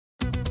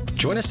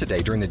Join us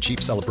today during the Jeep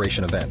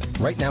Celebration event.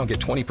 Right now, get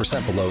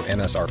 20% below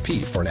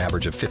MSRP for an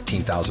average of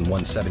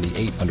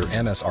 $15,178 under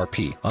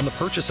MSRP on the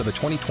purchase of a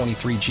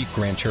 2023 Jeep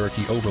Grand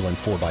Cherokee Overland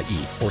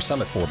 4xE or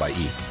Summit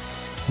 4xE.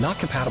 Not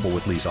compatible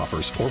with lease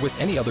offers or with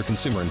any other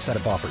consumer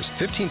incentive offers.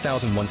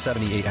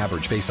 $15,178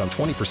 average based on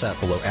 20%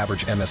 below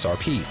average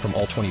MSRP from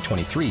all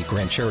 2023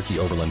 Grand Cherokee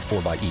Overland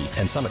 4xE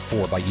and Summit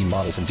 4xE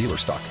models in dealer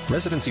stock.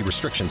 Residency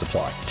restrictions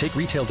apply. Take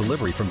retail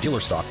delivery from dealer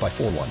stock by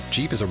 4/1.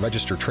 Jeep is a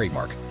registered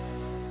trademark.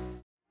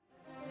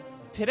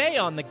 Today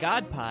on the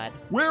God Pod.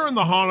 Where in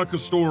the Hanukkah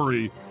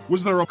story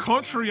was there a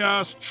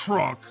country-ass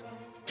truck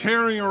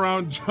carrying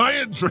around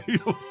giant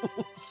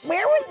dreidels?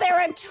 Where was there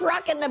a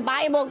truck in the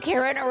Bible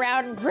carrying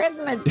around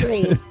Christmas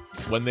trees?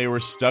 When they were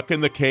stuck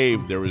in the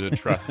cave, there was a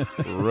truck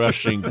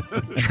rushing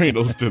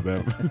dreidels to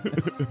them.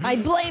 I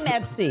blame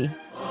Etsy.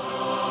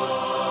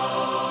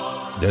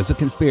 There's a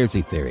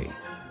conspiracy theory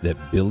that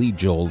Billy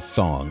Joel's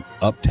song,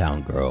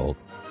 Uptown Girl,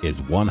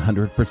 is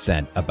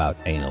 100% about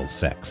anal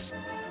sex.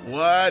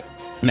 What?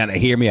 Now,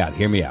 hear me out.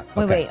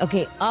 Wait.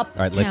 Okay,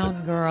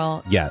 Uptown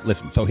Girl. Yeah,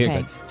 listen. So here,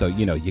 Okay. so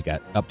you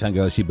got Uptown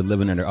Girl. She'd been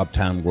living in her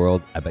uptown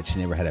world. I bet she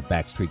never had a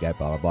backstreet guy.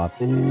 Blah blah blah.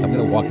 So I'm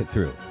gonna walk it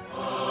through.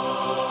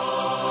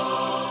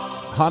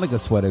 Hanukkah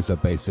sweaters are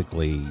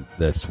basically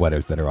the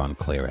sweaters that are on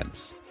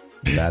clearance.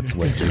 That's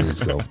what Jews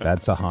go.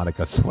 That's a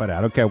Hanukkah sweater. I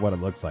don't care what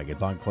it looks like.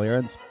 It's on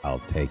clearance. I'll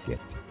take it.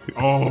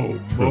 Oh,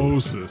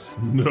 Moses.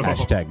 No.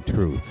 Hashtag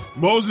truth.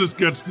 Moses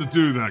gets to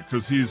do that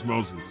because he's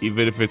Moses.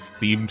 Even if it's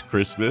themed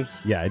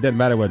Christmas? Yeah, it doesn't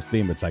matter what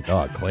theme. It's like,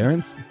 oh,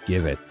 clearance?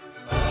 Give it.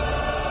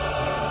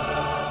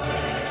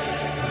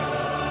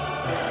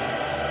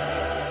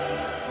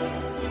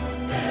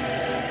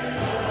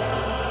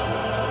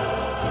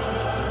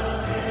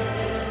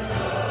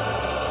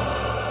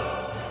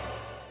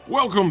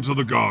 Welcome to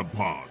the God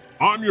Pod.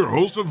 I'm your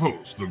host of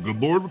hosts, the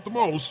good Lord with the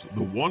most,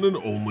 the one and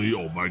only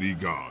Almighty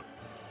God.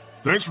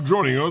 Thanks for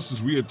joining us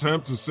as we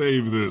attempt to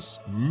save this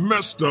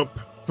messed up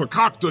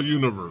Fakakta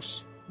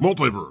universe,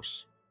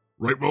 multiverse.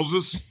 Right,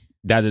 Moses?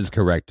 That is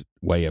correct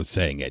way of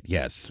saying it.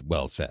 Yes,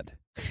 well said.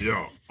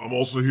 Yeah, I'm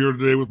also here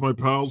today with my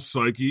pals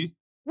Psyche.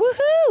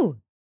 Woohoo!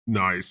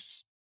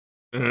 Nice.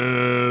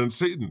 And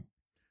Satan.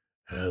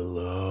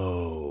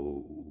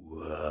 Hello.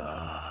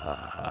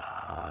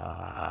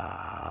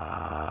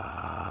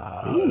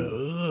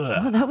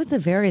 Oh, that was a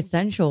very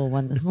sensual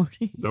one this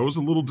morning. That was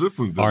a little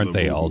different. Than Aren't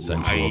they all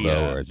vocal. sensual,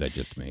 though, or is that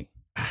just me?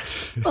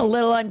 A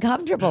little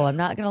uncomfortable, I'm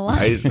not going to lie.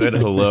 I said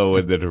hello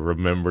and then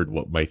remembered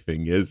what my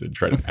thing is and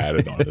tried to add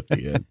it on at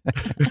the end.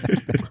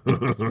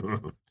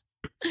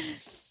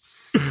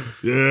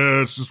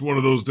 Yeah, it's just one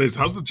of those days.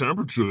 How's the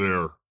temperature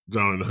there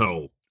down in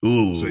hell?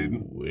 Ooh,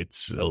 Satan?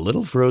 it's a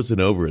little frozen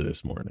over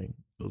this morning.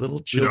 A little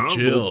chill. A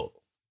little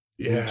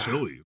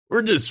chilly.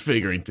 We're just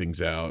figuring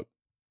things out.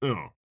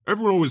 Yeah.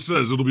 Everyone always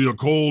says it'll be a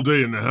cold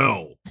day in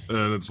hell.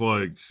 And it's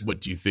like... What,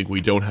 do you think we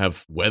don't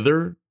have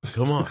weather?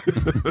 Come on.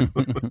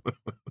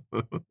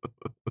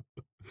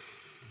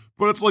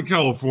 But it's like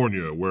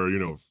California where,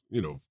 you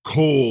know,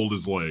 cold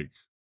is like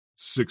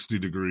 60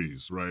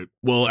 degrees, right?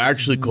 Well,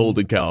 actually, cold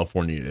in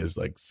California is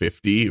like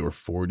 50 or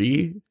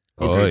 40.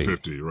 Okay,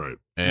 50, right.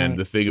 And Right.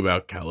 the thing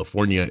about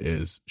California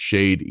is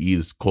shade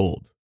is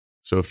cold.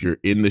 So if you're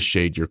in the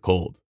shade, you're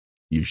cold,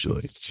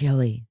 usually. It's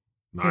chilly.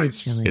 Very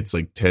Nice. chilly. It's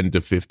like 10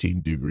 to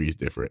 15 degrees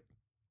different.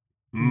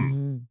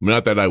 Mm.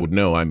 Not that I would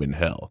know, I'm in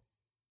hell.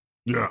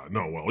 Yeah,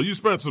 no, well, you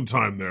spent some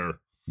time there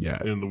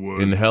Yeah. in the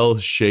woods. In hell,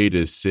 shade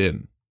is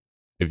sin.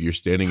 If you're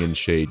standing in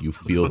shade, you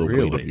feel the weight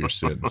Really? of your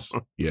sins.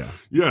 Yeah.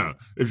 Yeah,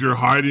 if you're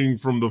hiding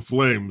from the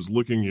flames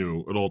licking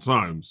you at all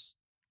times,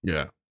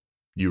 Yeah.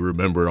 You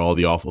remember all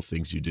the awful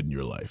things you did in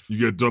your life. you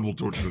get double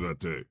torture that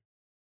day.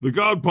 The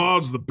God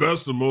Pod's the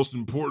best and most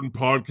important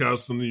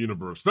podcast in the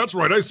universe. That's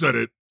right, I said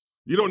it.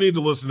 You don't need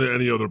to listen to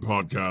any other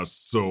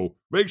podcasts, so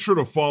make sure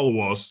to follow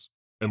us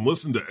and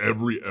listen to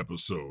every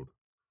episode.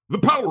 The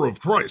power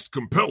of Christ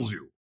compels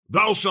you.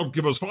 Thou shalt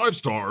give us 5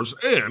 stars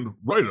and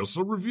write us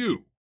a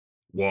review.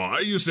 Why,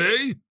 you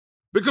say?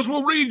 Because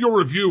we'll read your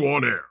review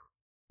on air,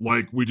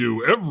 like we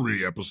do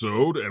every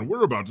episode, and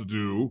we're about to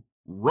do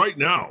right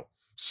now.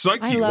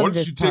 Psyche, I why love don't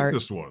this you take part.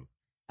 this one?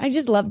 I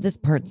just love this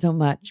part so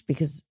much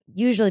because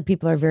usually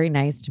people are very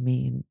nice to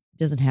me and it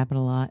doesn't happen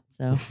a lot.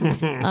 So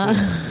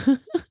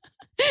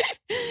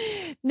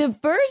the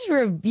first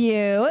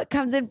review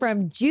comes in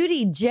from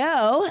Judy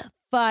Joe,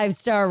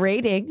 5-star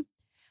rating.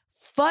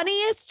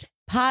 Funniest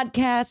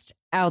podcast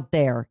out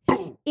there.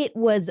 It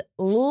was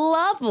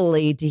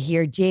lovely to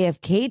hear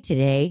JFK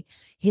today.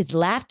 His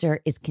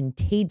laughter is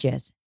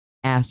contagious.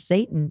 Ask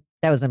Satan.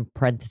 That was in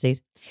parentheses.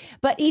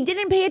 But he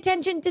didn't pay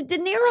attention to De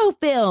Niro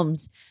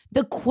films.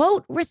 The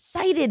quote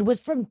recited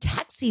was from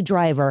Taxi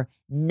Driver,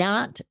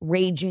 not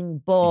Raging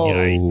Bull.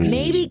 Yikes.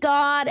 Maybe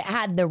God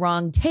had the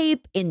wrong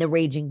tape in the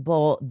Raging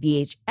Bull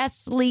VHS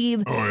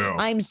sleeve. Oh, yeah.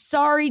 I'm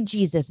sorry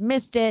Jesus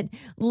missed it.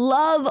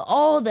 Love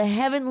all the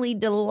heavenly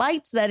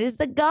delights that is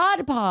the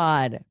God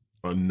Pod.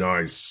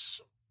 Nice.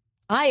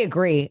 I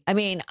agree. I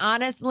mean,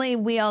 honestly,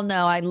 we all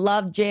know I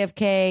love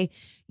JFK.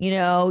 You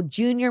know,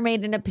 Junior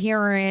made an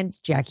appearance.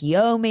 Jackie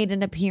O made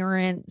an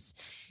appearance.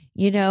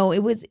 You know,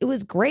 it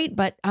was great.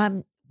 But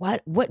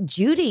what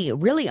Judy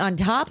really on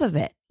top of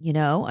it, you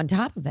know, on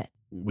top of it.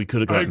 We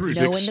could have gotten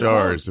 6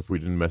 stars if we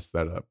didn't mess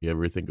that up. You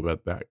ever think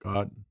about that,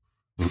 God?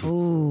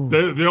 Ooh.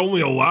 They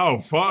only allow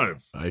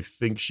 5. I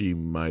think she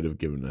might have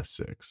given us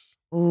 6.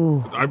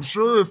 Ooh. I'm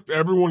sure if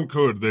everyone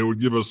could, they would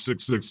give us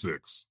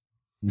 666.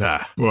 Nah,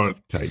 but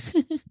tight.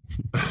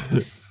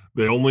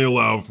 They only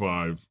allow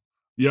 5.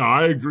 Yeah,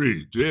 I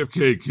agree.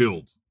 JFK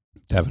killed.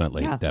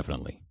 Definitely, Yeah.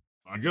 definitely.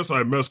 I guess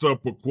I messed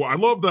up. I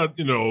love that,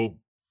 you know,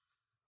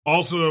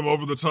 awesome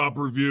over-the-top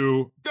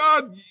review.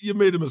 God, you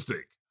made a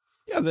mistake.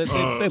 Yeah, they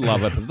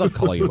love it, but they'll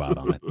call you out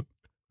on it.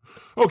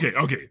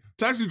 Okay.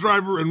 Taxi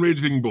Driver and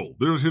Raging Bull.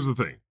 Here's the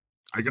thing.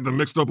 I get them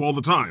mixed up all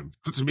the time.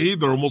 To me,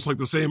 they're almost like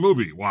the same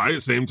movie. Why?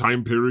 Same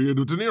time period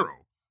with De Niro.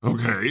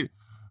 Okay.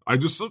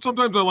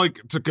 Sometimes I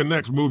like to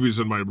connect movies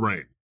in my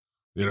brain.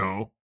 You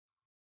know?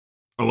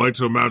 I like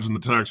to imagine the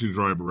taxi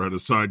driver had a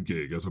side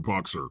gig as a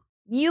boxer.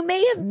 You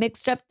may have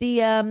mixed up the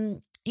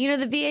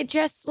the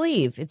VHS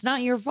sleeve. It's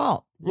not your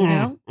fault, you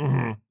know?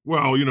 Mm-hmm.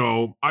 Well, you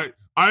know, I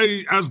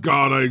as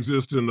God, I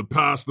exist in the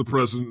past, the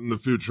present, and the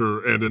future,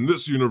 and in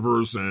this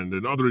universe and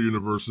in other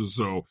universes,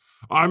 so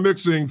I'm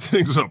mixing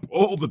things up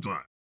all the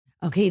time.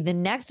 Okay, the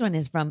next one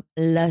is from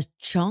La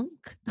Chunk.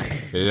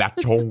 La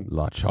Chong.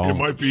 La Chong. It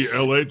might be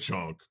L.A.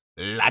 Chunk.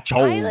 La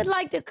Chong.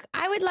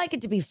 I would like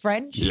it to be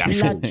French. La La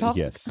Chong. Chunk.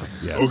 Yes.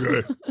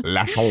 Okay.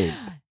 La Chong.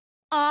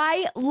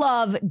 I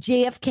love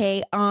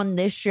JFK on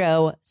this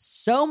show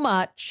so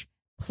much.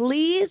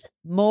 Please,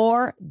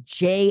 more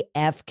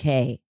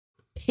JFK.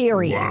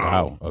 Period.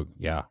 Wow. Oh,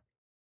 yeah.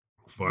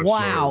 5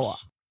 Wow.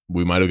 stars.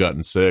 We might have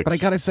gotten 6. But I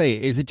gotta say,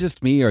 is it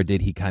just me, or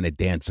did he kind of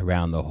dance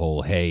around the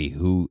whole, hey,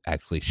 who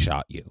actually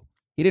shot you?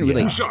 He didn't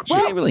really, Yeah. Shot he you.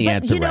 didn't really but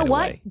answer you know right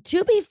what? away.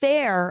 To be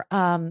fair,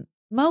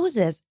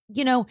 Moses,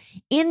 you know,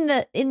 in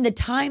the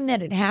time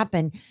that it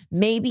happened,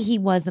 maybe he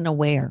wasn't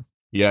aware.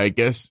 Yeah, I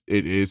guess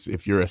it is.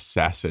 If you're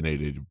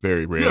assassinated,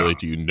 very rarely Yeah.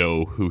 do you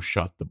know who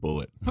shot the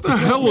bullet. How the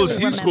hell is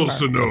he Remember. supposed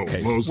to know,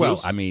 Okay. Moses? Well,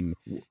 I mean,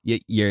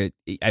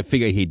 I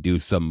figure he'd do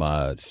some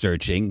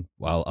searching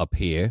while up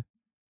here.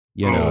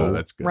 You Oh, know,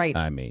 That's good. Right.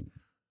 I mean,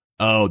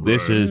 Oh,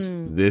 this Right. is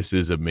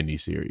a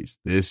miniseries.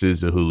 This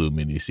is a Hulu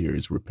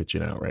miniseries we're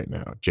pitching out right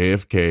now.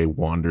 JFK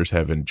wanders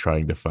heaven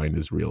trying to find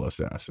his real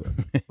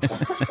assassin.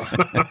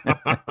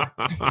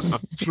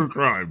 True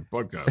crime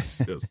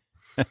podcast.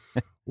 Yes.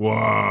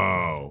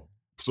 Wow.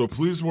 So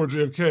please, more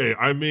JFK.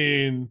 I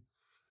mean,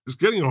 it's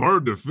getting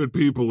hard to fit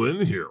people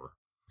in here.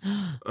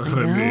 I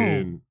know.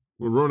 mean,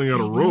 we're running out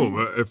of I room.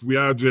 know. If we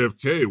add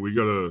JFK, we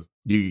gotta.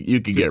 You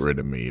can get rid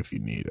of me if you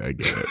need. I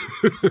get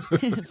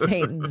it.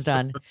 Satan's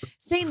done.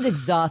 Satan's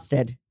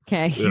exhausted.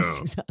 Okay. He's Yeah.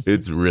 exhausted.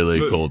 It's really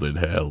So- cold in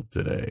hell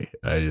today.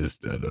 I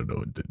don't know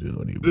what to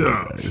do anymore,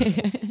 Yeah. guys.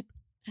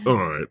 All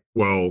right.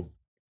 Well,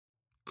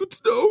 good to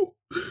know.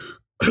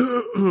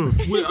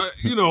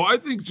 I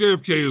think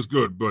JFK is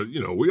good, but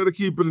we got to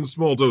keep it in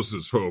small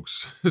doses,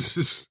 folks. It's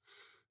just,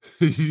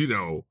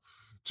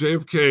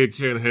 JFK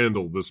can't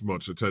handle this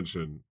much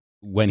attention.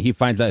 when he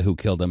finds out who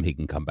killed him, he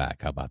can come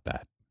back. How about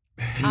that?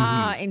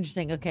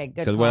 Interesting. Okay, good.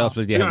 Because what call. else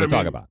did you have Yeah, to I talk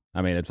mean, about?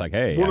 I mean, it's like,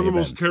 hey, One how of the you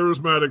most been?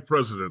 charismatic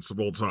presidents of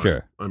all time.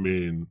 Sure. I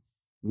mean,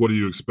 what do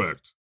you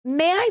expect?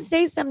 May I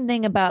say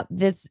something about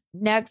this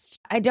next?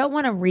 I don't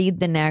want to read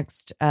the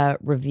next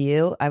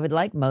review. I would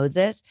like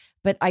Moses,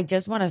 but I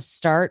just want to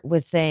start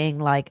with saying,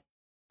 like,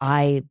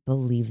 I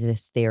believe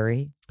this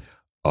theory.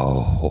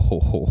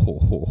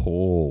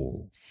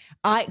 Oh,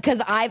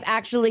 Because I've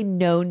actually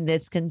known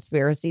this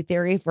conspiracy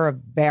theory for a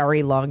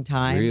very long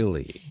time.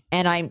 really?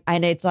 And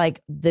it's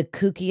like the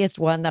kookiest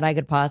one that I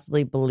could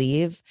possibly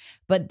believe.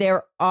 But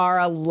there are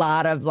a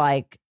lot of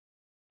like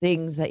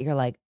things that you're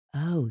like,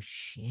 oh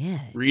shit.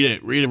 Read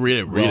it.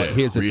 Well,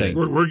 here's the thing.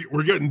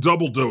 We're getting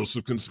double dose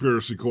of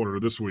Conspiracy Corner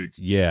this week.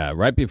 Yeah,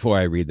 right before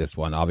I read this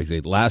one,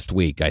 obviously last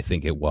week, I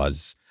think it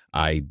was,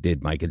 I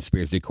did my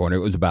conspiracy corner. It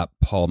was about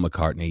Paul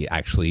McCartney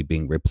actually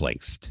being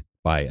replaced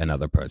by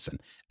another person.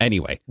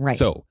 Anyway, Right.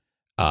 So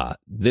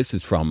this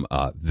is from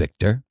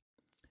Victor.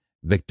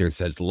 Victor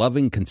says,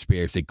 loving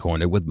conspiracy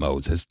corner with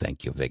Moses.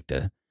 Thank you,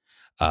 Victor.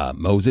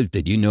 Moses,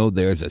 did you know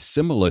there's a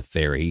similar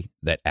theory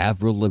that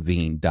Avril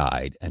Lavigne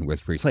died and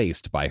was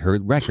replaced by her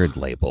record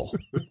label?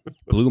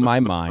 Blew my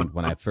mind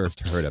when I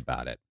first heard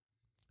about it.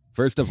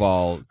 First of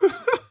all,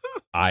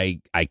 I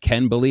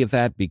can believe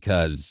that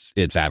because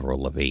it's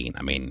Avril Lavigne.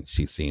 I mean,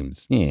 she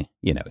seems,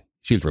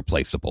 she's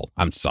replaceable.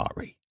 I'm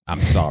sorry I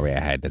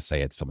had to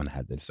say it. Someone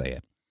had to say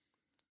it.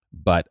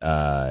 But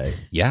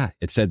yeah,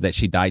 it said that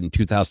she died in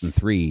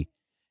 2003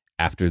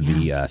 after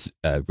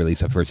the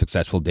release of her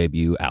successful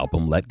debut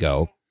album, Let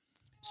Go,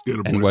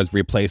 Skater and Boy. was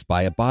replaced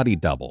by a body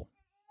double.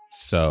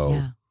 So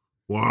Yeah.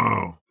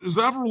 Wow. Is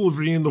Avril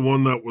Lavigne the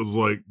one that was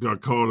like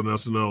got caught in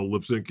SNL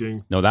lip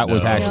syncing? no, that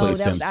was No. Ashley No, that was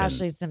Simpson.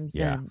 Ashley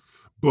Simpson. Yeah.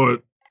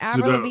 But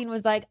Avril Did, Lavigne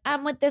was like,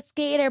 I'm with the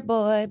skater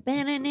boy.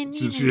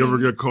 did she ever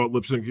get caught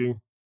lip syncing?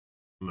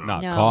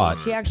 Not No, caught.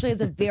 she actually has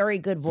a very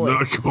good voice.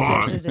 Not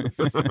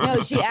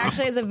caught. She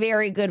actually has a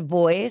very good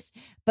voice,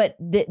 but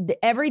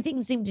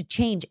everything seemed to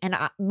change. And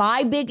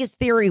my biggest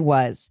theory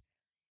was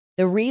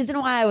the reason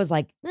why I was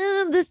like,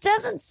 this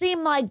doesn't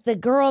seem like the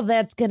girl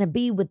that's going to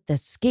be with the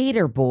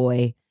skater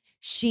boy.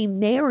 She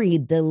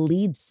married the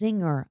lead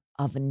singer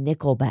of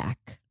Nickelback.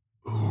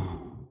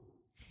 Ooh.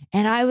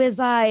 And I was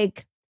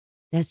like,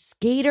 the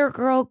skater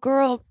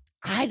girl,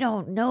 I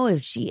don't know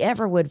if she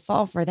ever would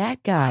fall for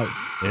that guy.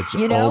 It's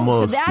so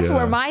almost, that's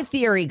where my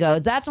theory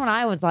goes. That's when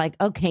I was like,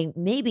 okay,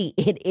 maybe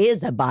it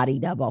is a body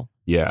double.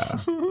 Yeah.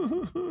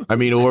 I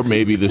mean, or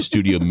maybe the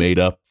studio made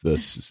up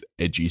this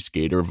edgy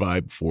skater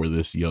vibe for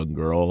this young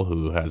girl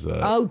who has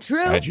a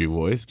edgy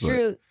voice. But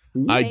True.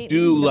 I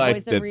do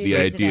like that the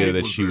idea today.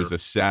 that she was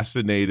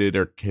assassinated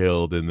or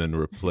killed and then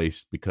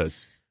replaced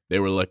because they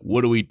were like,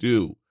 what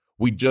do?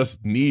 We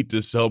just need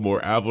to sell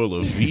more Avril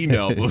Lavigne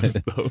albums,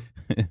 though.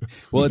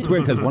 Well, it's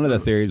weird because one of the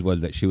theories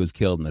was that she was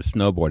killed in a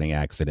snowboarding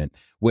accident,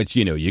 which,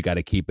 you got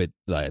to keep it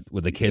like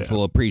where the kids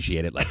will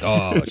appreciate it. Like,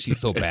 oh,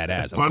 she's so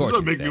badass. Why does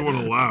that make me want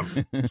to laugh?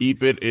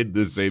 Keep it in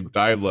the same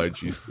timeline.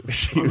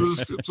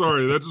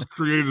 Sorry, that just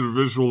created a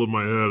visual in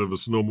my head of a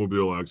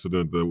snowmobile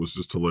accident that was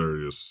just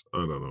hilarious. I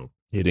don't know.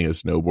 Hitting a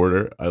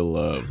snowboarder. I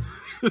love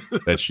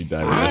that she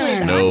died in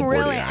a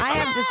snowboarding accident. I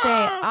have to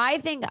say, I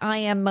think I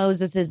am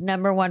Moses'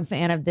 number one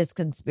fan of this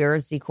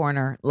conspiracy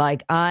corner.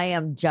 Like, I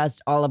am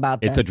just all about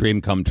this. It's a dream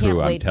come true, Can't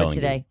I'm wait for telling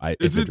today. you.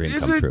 It's a dream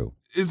come true.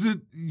 Is it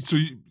so?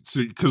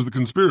 Because the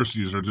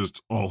conspiracies are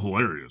just all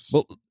hilarious.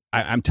 Well,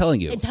 I'm telling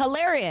you. It's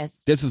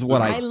hilarious. This is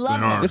what I love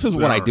them. This is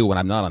what I do when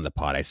I'm not on the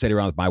pod. I sit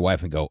around with my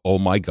wife and go, oh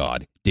my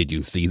God, did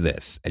you see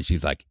this? And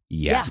she's like,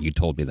 yeah. You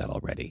told me that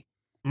already.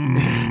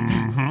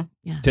 Mm-hmm.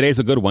 Yeah. Today's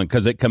a good one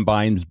because it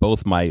combines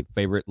both my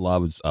favorite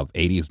loves of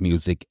 80s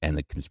music and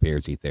the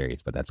conspiracy theories,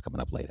 but that's coming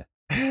up later.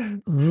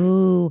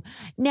 Ooh.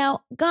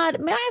 Now,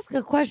 God, may I ask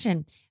a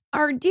question?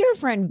 Our dear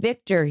friend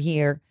Victor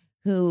here,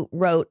 who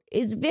wrote,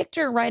 is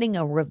Victor writing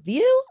a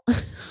review?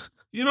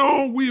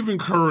 We've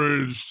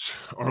encouraged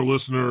our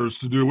listeners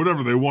to do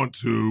whatever they want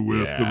to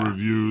with the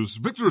reviews.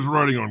 Victor's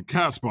writing on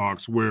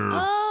CastBox where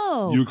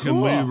you can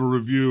leave a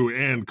review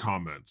and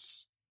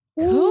comments.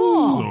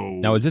 Cool. So,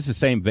 Now, is this the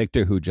same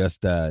Victor who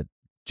just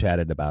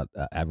chatted about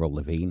Avril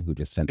Lavigne, who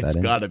just sent that in?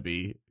 It's gotta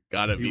be.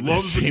 He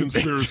loves the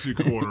conspiracy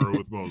corner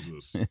with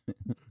Moses.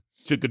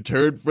 Took a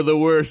turn for the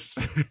worse.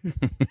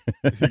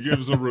 He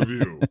gives a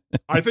review.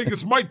 I think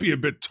this might be a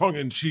bit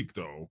tongue-in-cheek,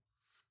 though,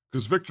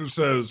 because Victor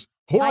says,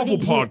 horrible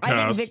podcast.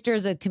 I think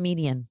Victor's a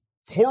comedian.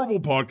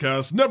 Horrible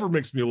podcast. Never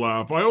makes me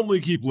laugh. I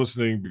only keep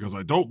listening because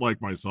I don't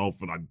like myself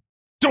and I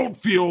don't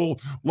feel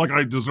like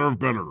I deserve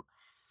better.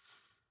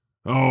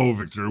 Oh,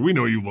 Victor, we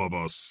know you love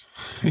us.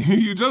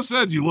 You just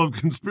said you love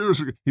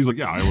conspiracy. He's like,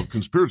 yeah, I love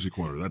conspiracy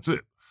corner. That's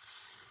it.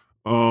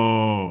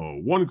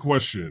 One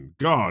question.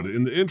 God,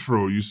 in the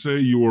intro, you say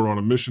you are on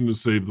a mission to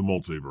save the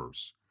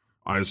multiverse.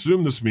 I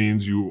assume this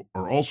means you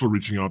are also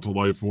reaching out to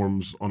life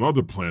forms on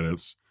other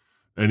planets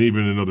and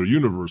even in other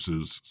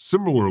universes,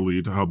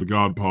 similarly to how the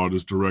God Pod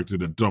is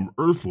directed at dumb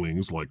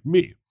Earthlings like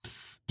me.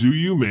 Do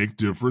you make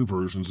different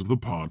versions of the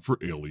pod for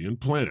alien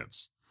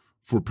planets?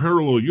 For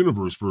parallel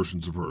universe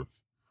versions of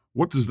Earth?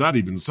 What does that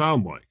even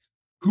sound like?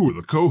 Who are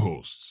the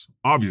co-hosts?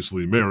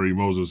 Obviously, Mary,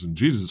 Moses, and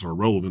Jesus are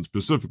relevant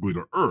specifically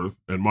to Earth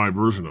and my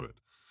version of it.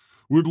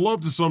 We'd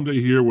love to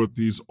someday hear what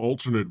these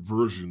alternate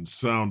versions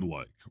sound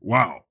like.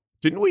 Wow.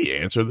 Didn't we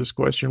answer this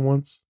question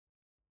once?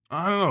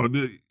 I don't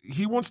know.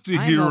 He wants to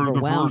hear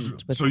the version.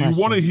 So you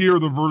want to hear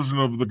the version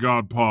of the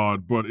God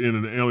Pod, but in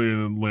an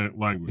alien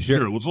language. Sure.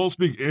 Here, let's all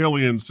speak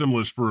alien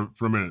Simlish for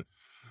a minute.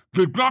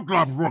 Beep bop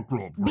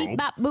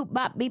boop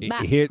bop beep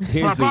bop.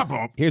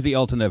 Here's the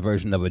alternate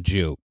version of a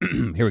Jew.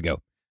 Here we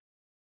go.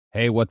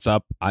 Hey, what's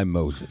up? I'm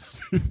Moses.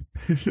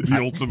 The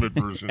ultimate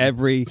version.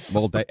 Every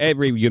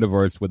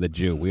universe with a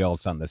Jew, we all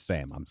sound the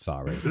same. I'm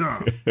sorry.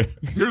 Yeah.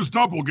 Here's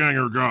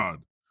Doppelganger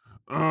God.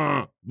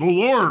 The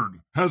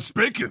Lord has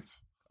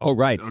spaketh. Oh,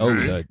 right.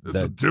 Okay. Oh,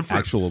 the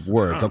actual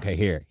words. Yeah.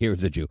 Okay,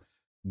 here's the Jew.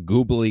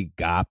 Goobly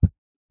gop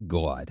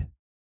God.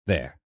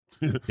 There.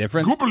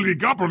 Different? Goobly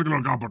gop.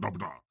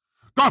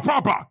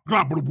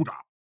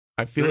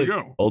 I feel like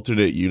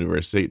alternate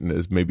universe Satan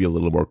is maybe a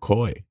little more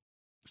coy.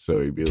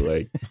 So he'd be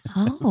like,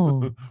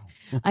 oh,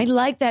 I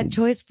like that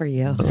choice for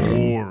you.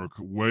 More,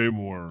 way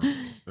more.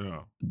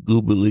 Yeah.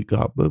 Goobly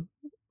gobba.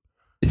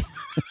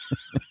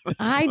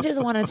 I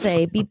just want to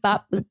say beep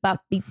bop boop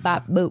bop beep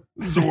bop boop.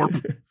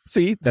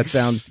 See, that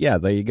sounds,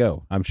 there you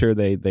go. I'm sure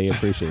they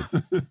appreciate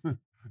it.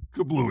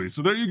 Kablooey.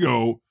 So there you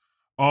go.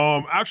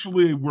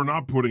 Actually, we're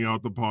not putting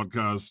out the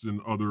podcast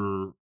in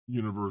other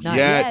universes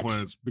and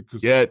planets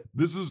because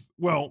this is,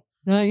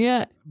 not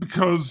yet.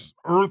 Because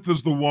Earth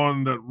is the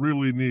one that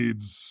really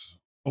needs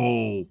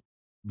all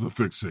the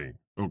fixing,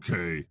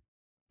 okay?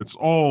 It's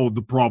all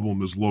the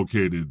problem is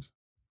located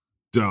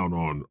down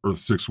on Earth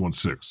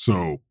 616.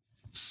 So,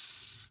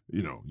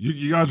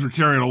 you guys are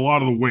carrying a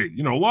lot of the weight.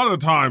 A lot of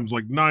the times,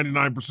 like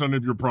 99%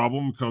 of your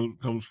problem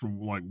comes from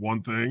like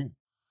one thing.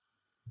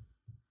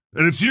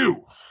 And it's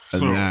you.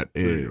 And that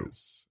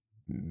is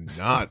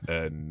Not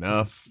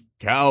enough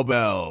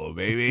cowbell,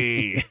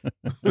 baby.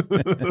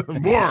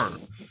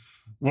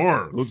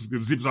 More. Let's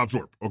get a deep stop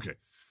short. Okay.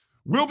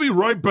 We'll be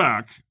right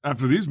back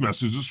after these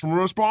messages from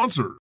our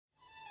sponsor.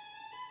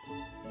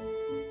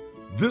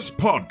 This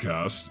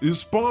podcast is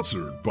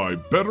sponsored by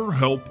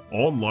BetterHelp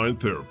Online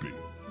Therapy.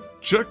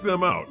 Check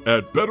them out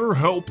at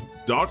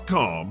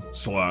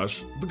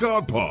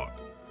betterhelp.com/thegodpod.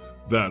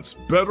 That's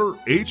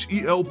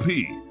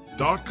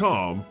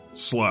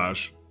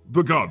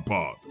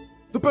betterhelp.com/thegodpod.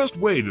 The best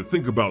way to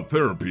think about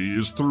therapy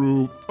is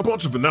through a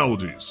bunch of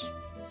analogies.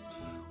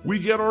 We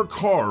get our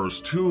cars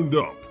tuned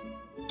up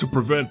to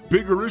prevent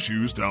bigger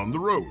issues down the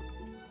road.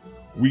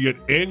 We get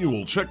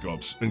annual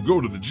checkups and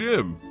go to the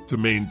gym to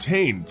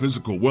maintain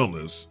physical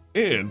wellness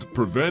and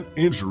prevent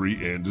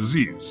injury and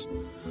disease.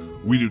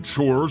 We do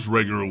chores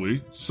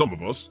regularly, some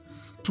of us,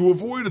 to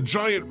avoid a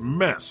giant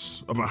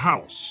mess of a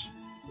house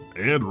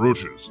and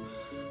roaches.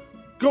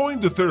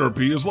 Going to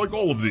therapy is like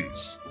all of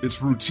these.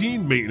 It's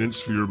routine maintenance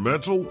for your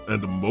mental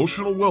and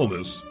emotional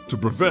wellness to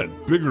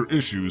prevent bigger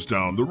issues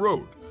down the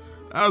road.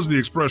 As the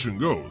expression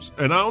goes,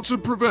 an ounce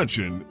of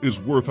prevention is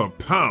worth a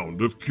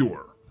pound of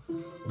cure.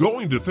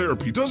 Going to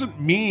therapy doesn't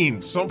mean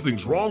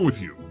something's wrong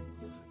with you.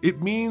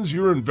 It means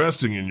you're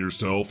investing in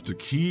yourself to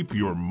keep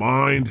your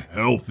mind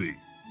healthy.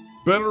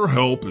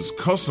 BetterHelp is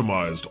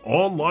customized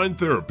online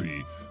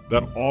therapy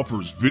that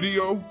offers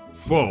video,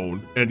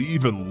 phone, and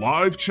even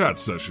live chat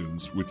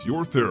sessions with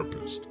your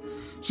therapist.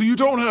 So you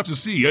don't have to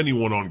see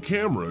anyone on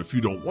camera if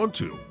you don't want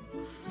to.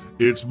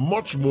 It's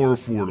much more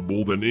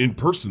affordable than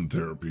in-person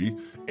therapy,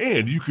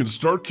 and you can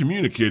start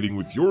communicating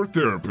with your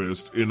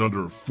therapist in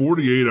under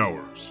 48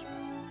 hours.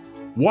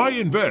 Why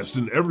invest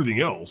in everything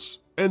else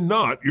and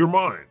not your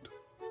mind?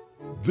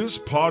 This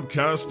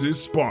podcast is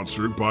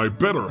sponsored by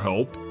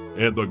BetterHelp,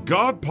 and the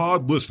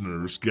GodPod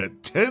listeners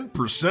get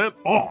 10%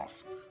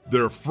 off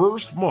their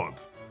first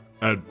month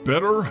at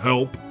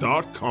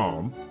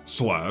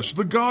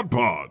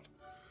betterhelp.com/thegodpod.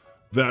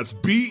 That's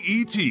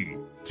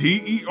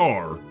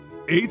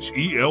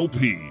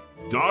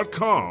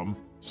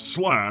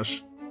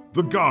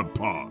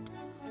BetterHelp.com/thegodpod.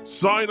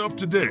 Sign up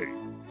today.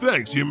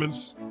 Thanks,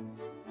 humans.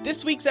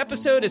 This week's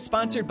episode is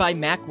sponsored by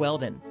Mack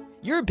Weldon.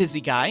 You're a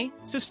busy guy,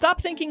 so stop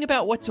thinking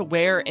about what to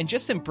wear and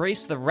just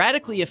embrace the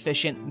radically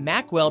efficient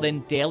Mack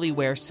Weldon Daily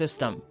Wear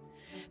System.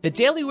 The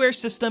Daily Wear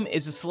System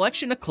is a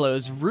selection of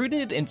clothes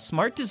rooted in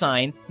smart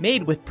design,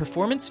 made with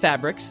performance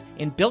fabrics,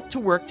 and built to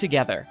work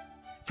together.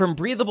 From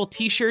breathable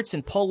t-shirts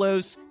and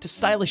polos, to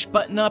stylish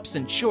button-ups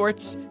and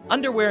shorts,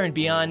 underwear and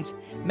beyond,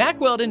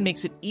 Mack Weldon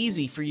makes it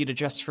easy for you to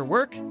dress for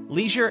work,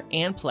 leisure,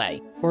 and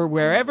play, or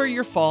wherever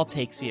your fall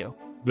takes you.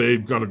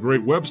 They've got a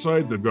great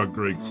website. They've got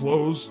great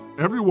clothes.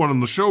 Everyone on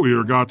the show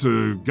here got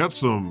to get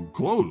some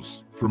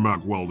clothes from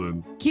Mack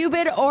Weldon.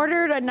 Cupid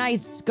ordered a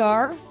nice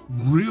scarf.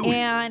 Really?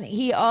 And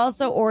he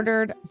also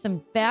ordered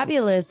some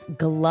fabulous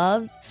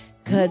gloves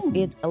because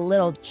it's a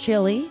little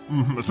chilly.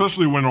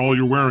 Especially when all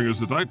you're wearing is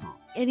the diaper.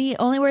 And he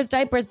only wears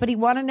diapers, but he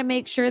wanted to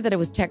make sure that it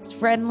was text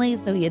friendly.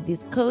 So he had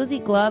these cozy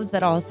gloves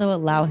that also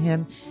allow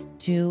him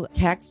to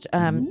text,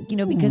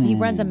 because he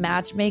runs a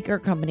matchmaker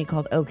company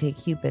called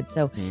OkCupid.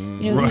 So,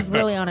 he's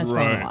really on his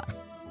phone a lot.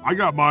 I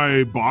got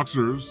my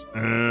boxers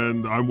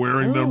and I'm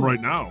wearing them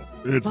right now.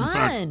 It's fun. In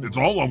fact, it's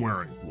all I'm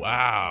wearing.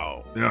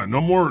 Wow. Yeah,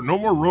 no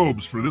more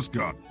robes for this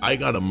god. I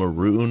got a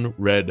maroon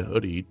red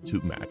hoodie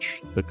to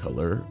match the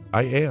color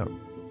I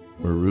am.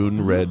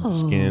 Maroon red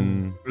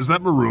skin. Is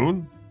that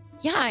maroon?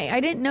 Yeah, I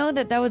didn't know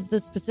that was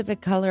the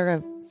specific color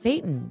of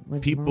Satan.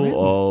 Was People maroon.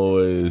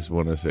 always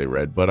want to say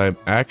red, but I'm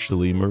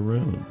actually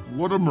maroon.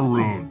 What a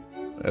maroon.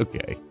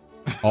 Okay.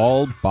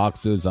 All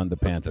boxers,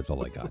 underpants, that's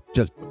all I got.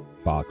 Just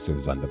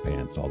boxers,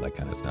 underpants, all that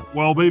kind of stuff.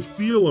 Well, they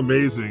feel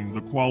amazing.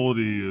 The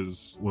quality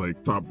is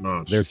like top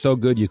notch. They're so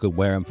good you could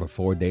wear them for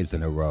 4 days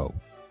in a row.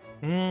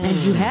 And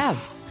you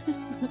have.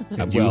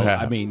 And you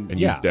have. You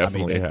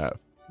definitely they- have.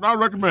 Not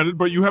recommended,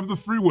 but you have the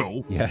free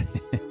will. Yeah.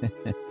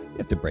 You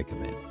have to break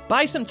them in.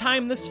 Buy some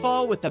time this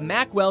fall with the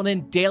Mack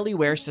Weldon Daily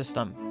Wear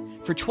System.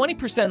 For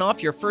 20%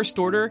 off your first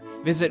order,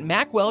 visit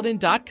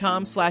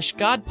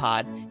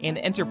MackWeldon.com/GodPod and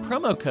enter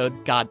promo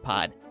code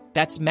GodPod.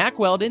 That's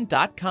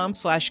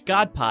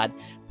MackWeldon.com/GodPod,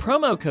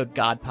 promo code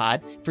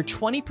GodPod for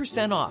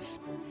 20% off.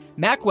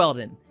 Mack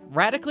Weldon,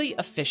 radically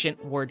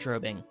efficient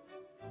wardrobing.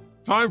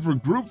 Time for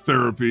group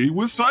therapy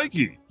with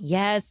Psyche.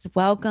 Yes,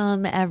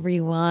 welcome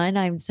everyone.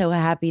 I'm so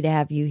happy to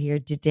have you here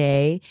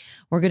today.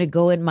 We're going to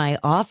go in my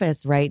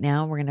office right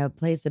now. We're going to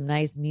play some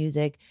nice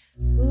music.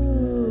 Ooh.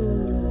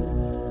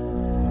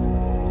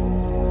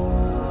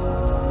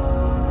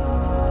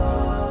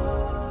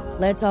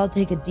 Let's all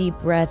take a deep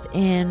breath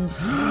in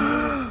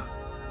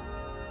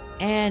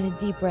and a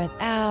deep breath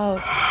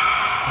out.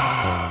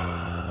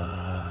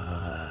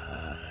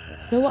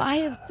 So I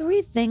have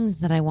 3 things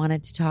that I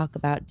wanted to talk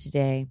about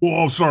today.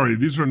 Well, sorry.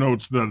 These are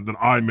notes that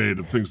I made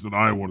of things that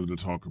I wanted to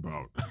talk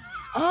about.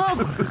 Oh.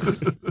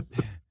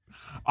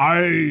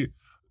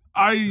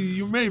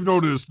 You may have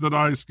noticed that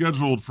I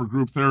scheduled for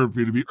group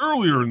therapy to be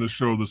earlier in the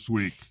show this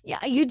week.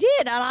 Yeah, you did.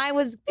 And I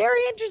was very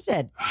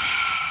interested.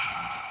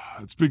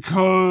 It's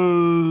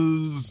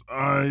because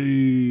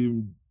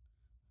I'm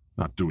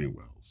not doing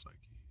well, Psyche.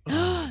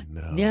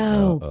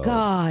 No,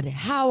 God,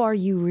 how are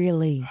you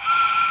really?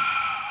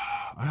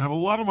 I have a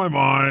lot on my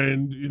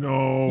mind,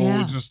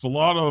 just a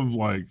lot of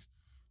like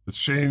the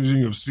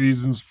changing of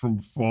seasons from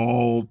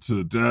fall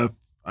to death.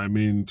 I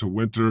mean, to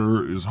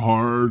winter is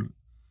hard.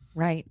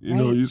 Right.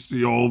 You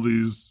see all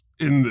these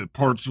in the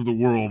parts of the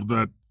world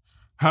that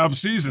have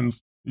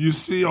seasons. You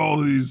see all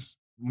these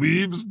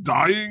leaves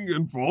dying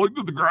and falling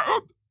to the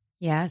ground.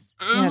 Yes.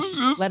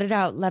 Let it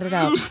out.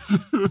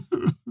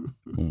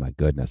 Oh my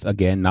goodness!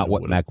 Again, not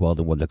what Mac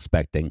Weldon was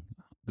expecting.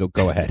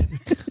 Go ahead.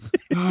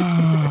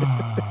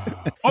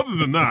 Other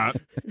than that,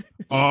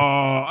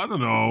 I don't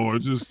know.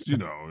 It's just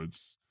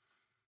it's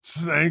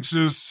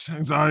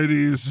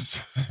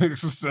anxieties,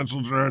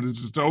 existential dread.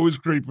 It's just always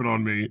creeping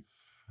on me.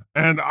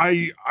 And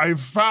I've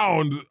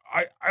found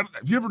have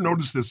you ever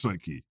noticed this,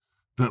 Psyche?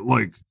 That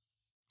like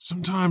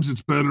sometimes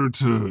it's better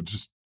to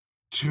just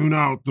tune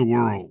out the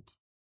world.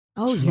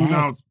 Oh, tune yes.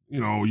 out,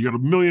 you got a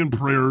million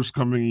prayers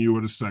coming to you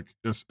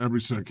every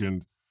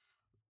second,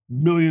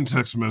 million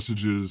text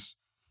messages.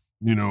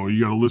 You got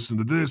to listen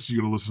to this,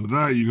 you got to listen to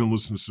that, you can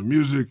listen to some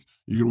music,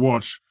 you can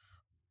watch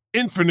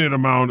infinite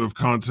amount of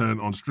content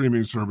on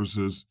streaming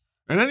services.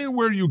 And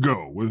anywhere you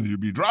go, whether you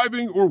be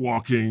driving or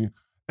walking,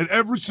 at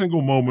every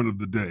single moment of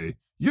the day,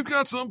 you've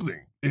got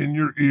something in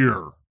your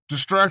ear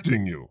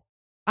distracting you.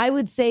 I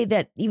would say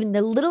that even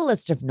the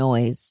littlest of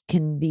noise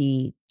can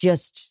be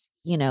just,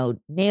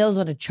 nails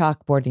on a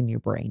chalkboard in your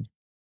brain.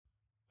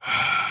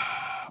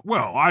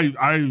 Well, I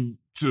have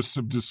just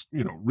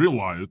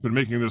realized, been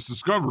making this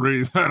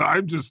discovery that I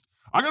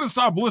got to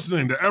stop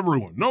listening to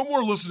everyone. No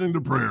more listening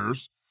to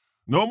prayers.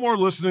 No more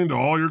listening to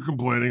all your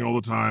complaining all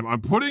the time.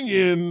 I'm putting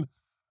in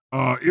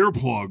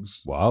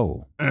earplugs.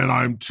 Wow. And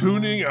I'm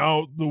tuning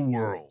out the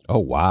world. Oh,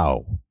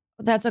 wow.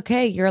 That's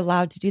okay. You're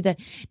allowed to do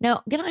that.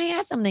 Now, can I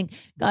ask something?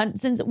 God,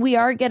 since we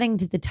are getting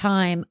to the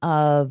time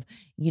of,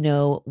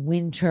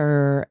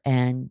 winter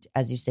and,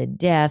 as you said,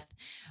 death,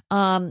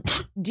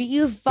 do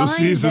you find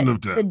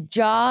that the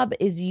job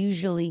is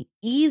usually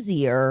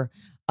easier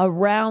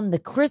around the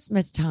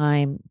Christmas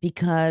time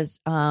because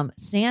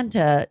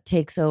Santa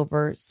takes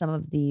over some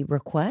of the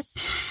requests?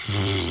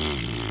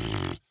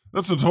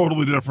 That's a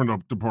totally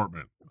different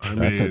department.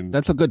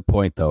 That's a good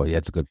point, though. Yeah,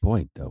 it's a good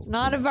point, though. It's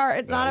not a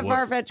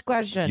far-fetched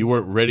question. You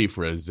weren't ready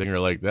for a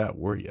zinger like that,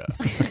 were you?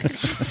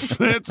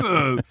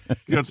 Santa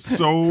gets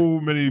so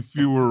many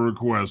fewer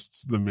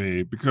requests than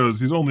me because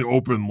he's only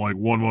open like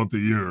 1 month a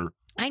year.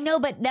 I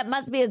know, but that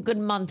must be a good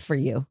month for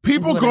you.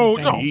 People go.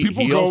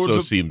 He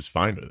also seems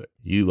fine with it.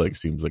 He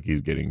seems like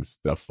he's getting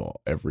stuff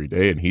every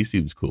day, and he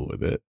seems cool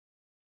with it.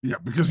 Yeah,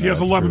 because he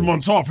has 11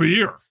 months off a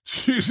year.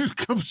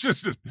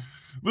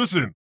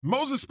 Listen,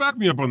 Moses, back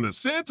me up on this.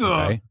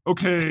 Santa,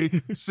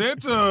 okay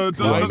Santa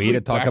doesn't... Want me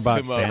to talk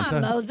about Santa? Come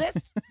on,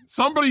 Moses.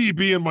 Somebody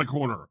be in my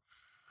corner.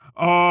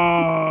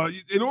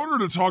 In order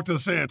to talk to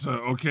Santa,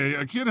 okay,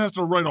 a kid has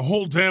to write a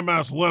whole damn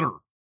ass letter.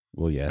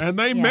 Well, yes. And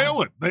they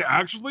mail it. They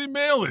actually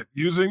mail it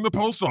using the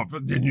post office.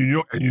 And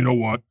you know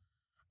what?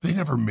 They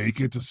never make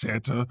it to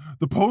Santa.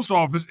 The post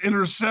office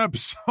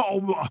intercepts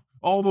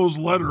all those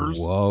letters.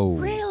 Whoa.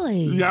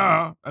 Really?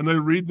 Yeah. And they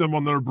read them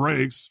on their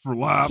breaks for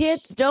laughs.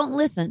 Kids, don't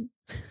listen.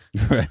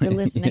 Right. If you're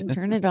listening,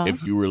 turn it off.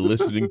 If you were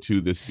listening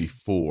to this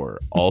before,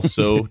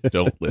 also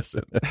don't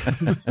listen.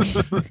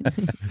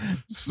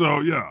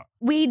 So, yeah.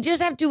 We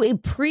just have to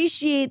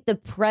appreciate the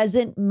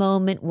present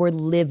moment we're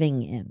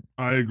living in.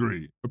 I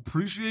agree.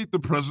 Appreciate the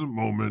present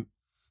moment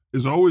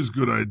is always a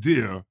good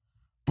idea.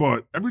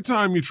 But every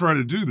time you try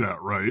to do that,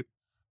 right,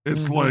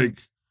 it's like,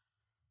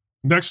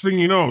 next thing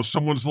you know,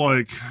 someone's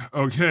like,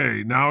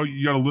 okay, now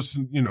you got to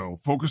listen,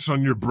 focus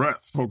on your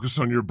breath. Focus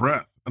on your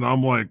breath. And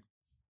I'm like,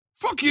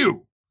 fuck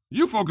you.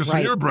 You focus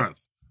on your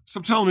breath.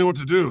 Stop telling me what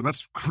to do.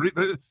 That's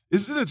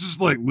isn't it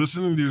just like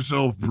listening to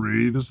yourself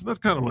breathe? Isn't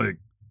that kind of like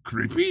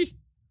creepy?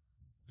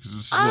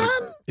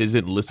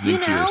 Isn't listening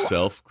to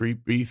yourself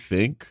creepy?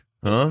 Think?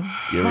 Huh?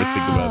 You ever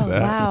think about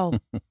that? Wow.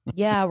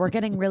 Yeah, we're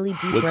getting really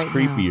deep What's right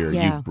creepier,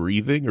 now. you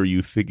breathing or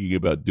you thinking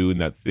about doing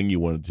that thing you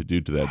wanted to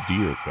do to that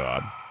deer,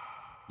 God?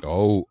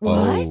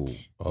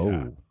 What?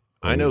 Yeah.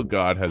 I know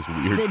God has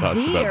weird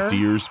thoughts about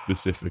deer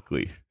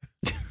specifically.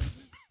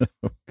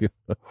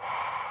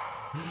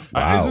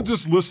 Wow. Isn't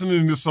just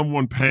listening to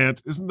someone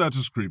pant, isn't that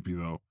just creepy,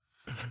 though?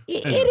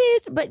 It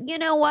is, but you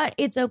know what?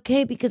 It's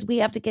okay because we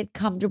have to get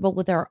comfortable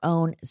with our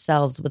own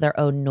selves, with our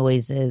own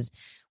noises,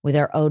 with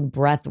our own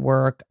breath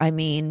work. I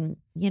mean,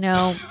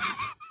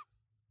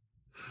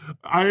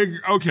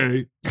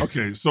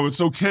 Okay. So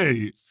it's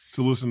okay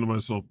to listen to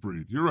myself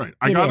breathe. You're right.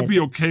 I got to be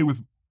okay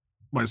with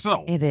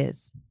myself. It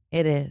is.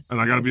 And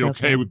I got to be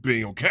okay with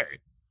being okay.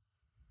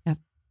 Yep.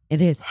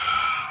 It is.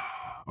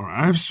 All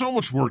right. I have so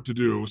much work to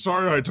do.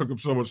 Sorry I took up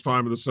so much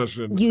time in the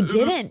session. You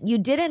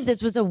didn't.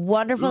 This was a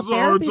wonderful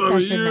therapy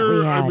session that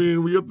we had. I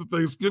mean, we have the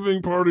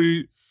Thanksgiving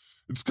party.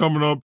 It's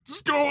coming up.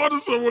 Just go on to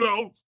someone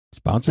else.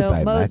 Sponsored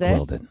by Moses. Mac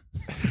Weldon.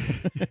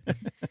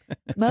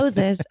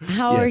 Moses,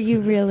 how are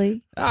you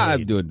really?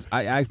 I'm doing.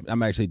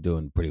 I'm actually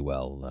doing pretty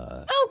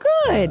well. Oh,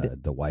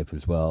 good. The wife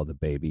as well, the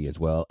baby as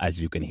well, as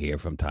you can hear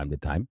from time to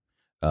time.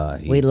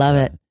 We love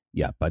it.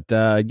 Yeah, but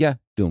yeah,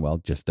 doing well.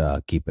 Just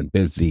keeping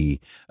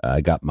busy.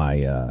 I got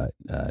my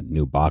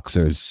new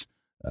boxers.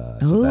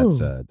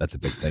 So that's a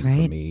big thing for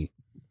me.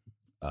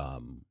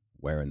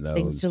 Wearing those.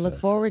 Things to look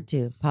forward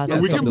to. Yeah,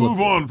 we can move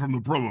on from the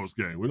promos,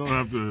 gang. We don't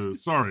have to.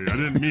 Sorry, I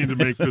didn't mean to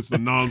make this a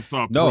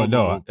nonstop. No,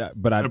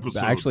 but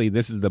episode. Actually,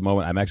 this is the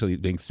moment. I'm actually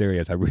being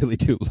serious. I really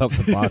do love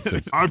the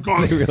boxers. I've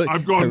gone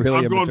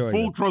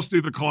full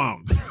Krusty the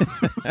Clown.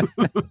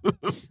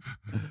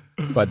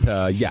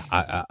 But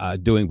yeah,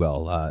 doing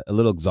well. A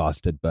little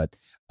exhausted, but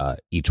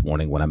each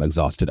morning when I'm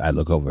exhausted, I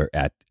look over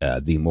at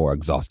the more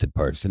exhausted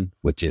person,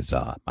 which is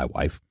my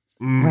wife.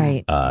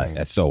 Right.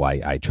 So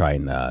I try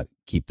and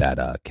keep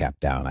that cap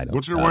down. I don't.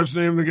 What's your wife's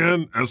name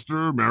again?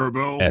 Esther,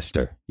 Maribel,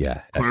 Esther.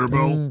 Yeah,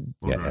 Clarabelle.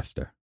 Yeah, Okay.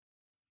 Esther.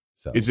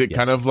 So, Is it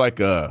kind of like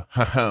a?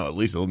 At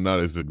least I'm not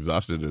as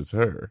exhausted as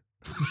her.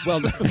 Well,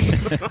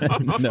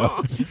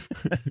 no.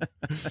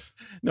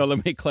 No,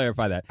 let me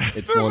clarify that.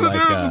 It's more like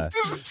there's a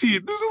teeny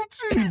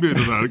bit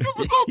of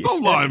that.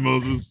 Don't lie,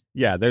 Moses.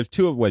 Yeah, there's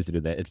two ways to do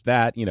that. It's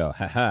that,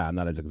 I'm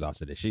not as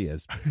exhausted as she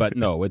is. But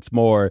no, it's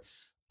more,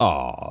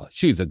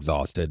 she's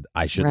exhausted.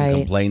 I shouldn't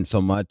complain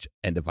so much.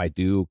 And if I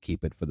do,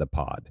 keep it for the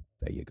pod.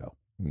 There you go.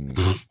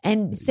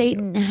 And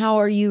Satan, how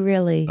are you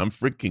really? I'm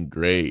freaking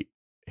great.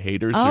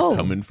 Haters are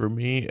coming for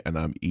me, and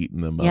I'm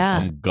eating them up. Yeah.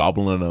 I'm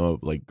gobbling them up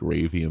like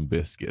gravy and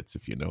biscuits,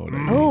 if you know what I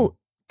mean. Oh,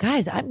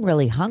 guys, I'm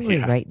really hungry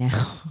right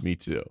now. Me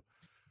too.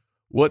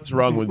 What's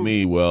wrong with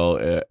me?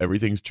 Well,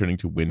 everything's turning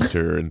to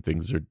winter, and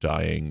things are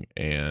dying.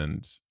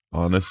 And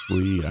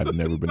honestly, I've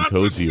never been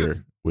cozier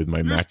with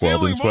my Mack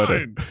Weldon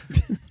sweater.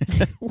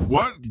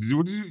 What?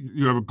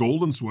 You have a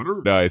golden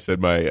sweater? No, I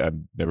said I've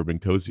never been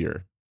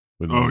cozier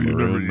with my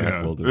maroon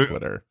Mack Weldon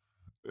sweater.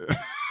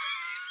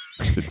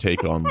 To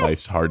take on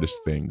life's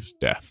hardest things,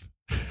 death.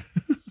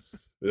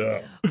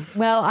 Yeah.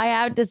 Well, I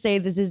have to say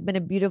this has been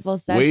a beautiful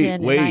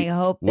session, and I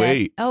hope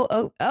that.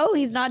 Oh,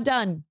 he's not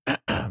done.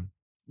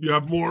 You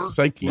have more?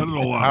 Psyche, Let it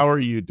all out. how are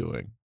you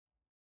doing?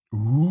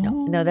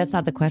 No, that's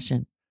not the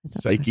question.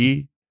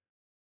 Psyche,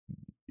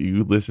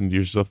 you listen to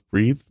yourself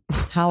breathe?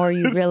 How are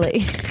you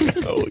really?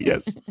 Oh,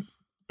 yes.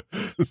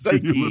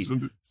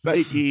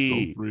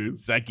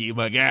 Psyche,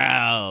 my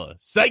gal.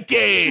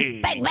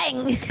 Psyche. Bang,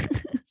 bang.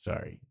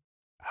 Sorry.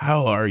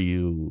 How are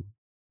you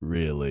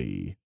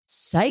really?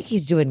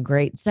 Psyche's doing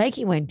great.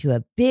 Psyche went to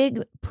a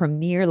big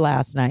premiere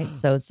last night,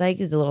 so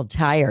Psyche's a little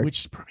tired.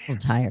 Which premiere? A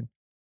little tired.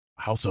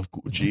 House of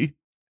Gucci?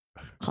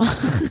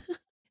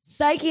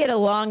 Psyche had a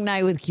long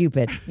night with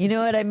Cupid. You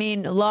know what I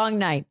mean? A long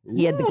night.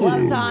 He had the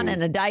gloves on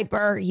and a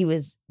diaper. He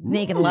was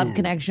making love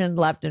connections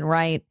left and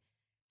right.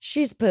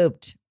 She's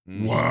pooped.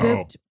 Wow. She's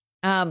pooped.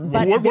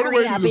 But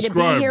very happy to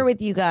be here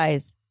with you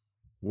guys.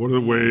 What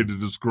a way to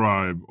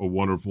describe a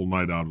wonderful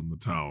night out in the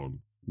town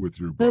with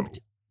your bro.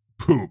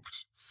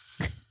 Pooped.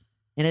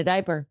 In a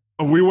diaper.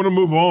 We want to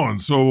move on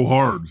so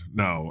hard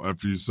now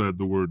after you said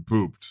the word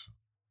pooped.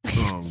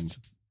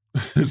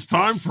 It's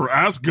time for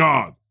Ask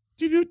God.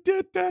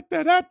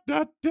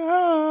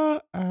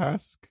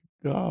 Ask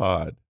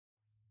God.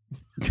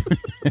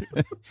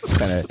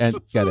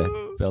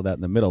 Gotta fill that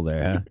in the middle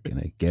there, huh?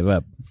 Gonna give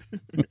up.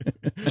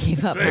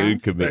 Give up. I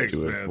didn't commit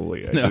to it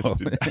fully.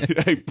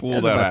 I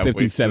pulled out about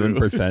halfway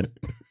 57%.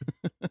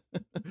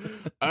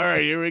 All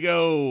right, here we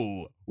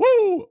go.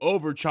 Woo!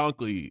 Over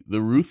Chonkly,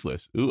 the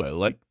Ruthless. Ooh, I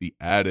like the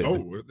added.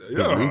 Oh,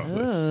 yeah.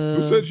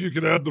 Who said you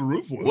could add the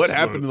Ruthless? What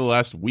happened in the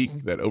last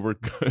week that Over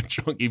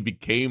Chonky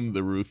became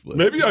the Ruthless?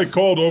 Maybe I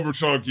called Over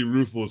Chonky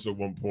Ruthless at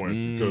one point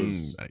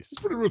because nice. It's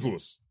pretty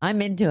ruthless.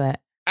 I'm into it.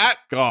 At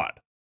God,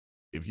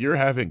 if you're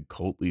having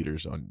cult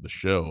leaders on the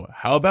show,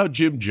 how about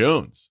Jim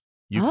Jones?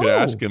 You could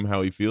ask him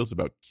how he feels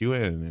about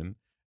QAnon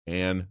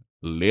and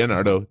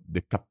Leonardo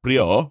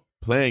DiCaprio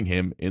playing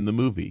him in the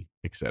movie,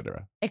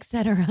 etc.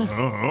 Etc.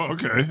 Oh,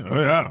 okay.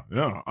 Oh, yeah.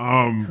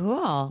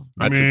 Cool.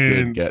 That's a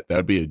good get.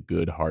 That'd be a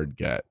good hard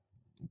get.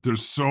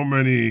 There's so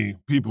many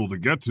people to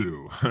get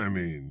to. I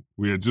mean,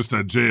 we had just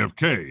had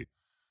JFK.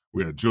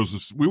 We had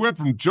Joseph. We went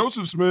from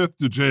Joseph Smith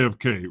to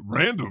JFK.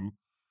 Random.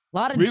 A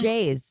lot of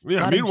J's.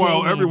 Yeah.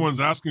 Meanwhile, everyone's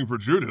asking for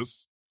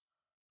Judas.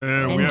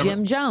 And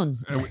Jim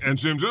Jones. And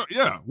Jim Jones.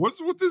 Yeah.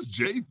 What's with this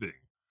J thing?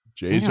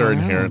 J's are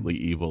inherently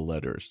evil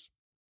letters.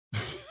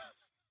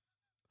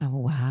 Oh,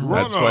 wow.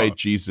 That's why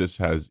Jesus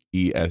has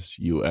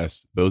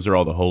ESUS. Those are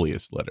all the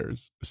holiest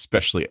letters,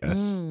 especially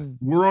S.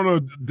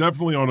 We're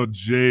definitely on a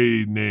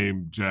J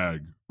name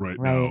jag right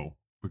now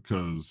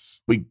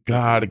because we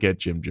gotta get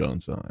Jim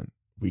Jones on.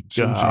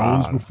 Jim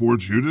Jones before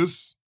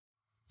Judas?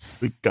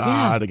 We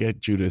gotta get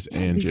Judas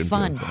and Jim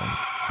Jones on.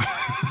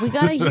 We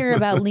gotta hear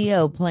about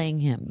Leo playing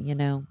him, you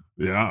know?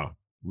 Yeah.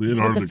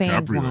 Leonardo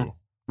DiCaprio.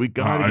 We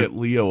gotta get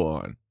Leo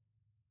on.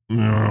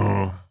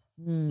 No.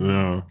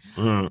 Yeah.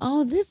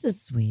 Oh, this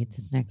is sweet.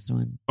 This next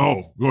one.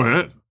 Oh, go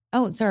ahead.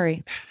 Oh,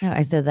 sorry. No,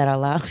 I said that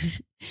out loud.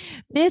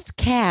 Miss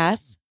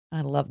Cass, I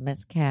love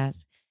Miss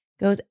Cass,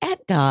 goes,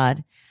 at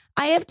God,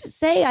 I have to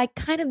say, I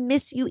kind of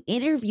miss you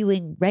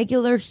interviewing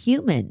regular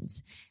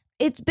humans.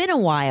 It's been a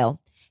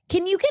while.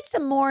 Can you get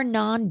some more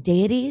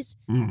non-deities?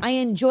 I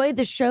enjoy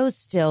the show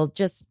still,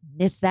 just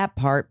miss that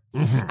part.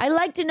 I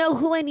like to know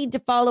who I need to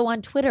follow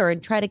on Twitter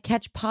and try to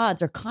catch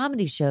pods or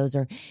comedy shows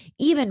or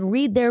even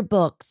read their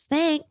books.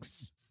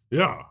 Thanks.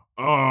 Yeah.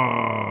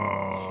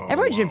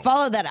 Everyone should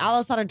follow that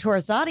Alessandra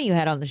Torresani you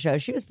had on the show.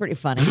 She was pretty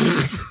funny.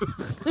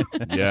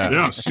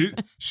 Yeah, she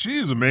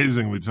is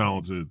amazingly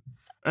talented.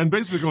 And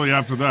basically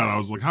after that, I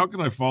was like, how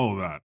can I follow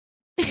that?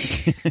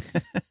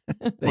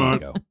 There you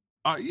go.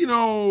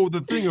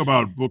 The thing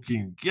about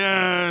booking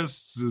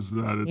guests is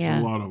that it's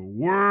a lot of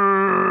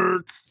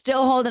work.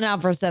 Still holding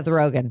out for Seth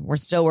Rogen. We're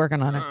still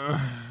working on it.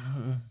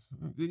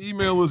 The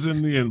email is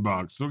in the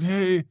inbox,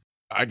 okay?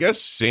 I guess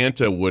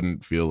Santa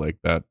wouldn't feel like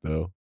that,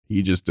 though.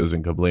 He just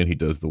doesn't complain. He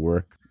does the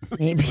work.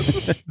 Maybe.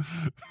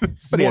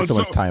 But he has so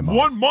much time off.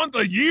 1 month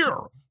a year.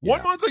 Yeah.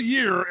 1 month a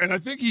year, and I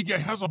think he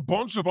has a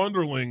bunch of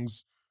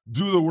underlings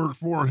do the work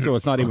for him. So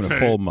it's not even a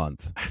full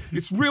month.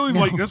 It's really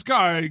like this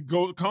guy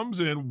comes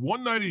in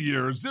one night a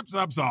year, zip,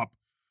 zap, zop,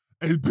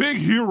 a big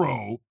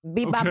hero.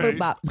 Beep, bop, boop,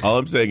 bop. All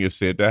I'm saying, if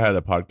Santa had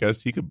a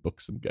podcast, he could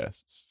book some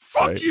guests.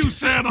 Fuck right? you,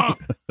 Santa.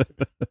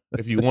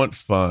 If you want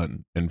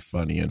fun and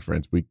funny and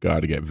friends, we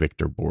got to get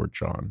Victor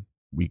Borge on.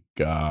 We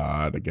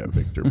got to get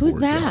Victor Borge Who's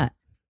on. that?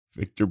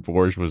 Victor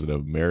Borge was an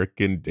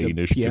American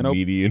Danish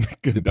comedian, piano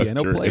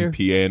conductor, player? and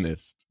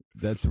pianist.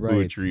 That's Who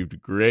right.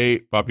 achieved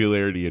great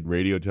popularity in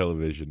radio,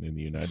 television in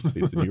the United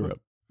States and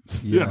Europe.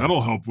 Yeah,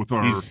 that'll help with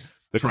our... He's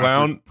the traffic.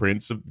 Clown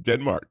Prince of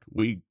Denmark.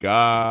 We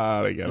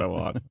gotta get him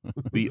on.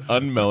 The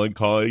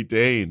unmelancholy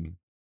Dane.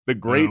 The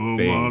great Hello,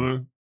 Dane.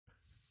 mother.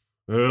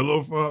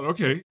 Hello, father.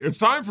 Okay, it's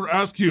time for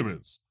Ask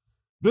Humans.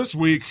 This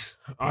week,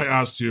 I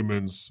asked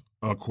humans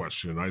a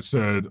question. I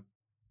said,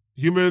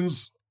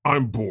 humans,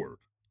 I'm bored.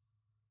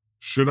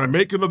 Should I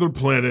make another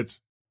planet?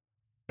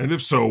 And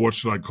if so, what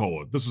should I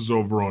call it? This is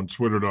over on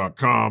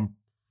twitter.com.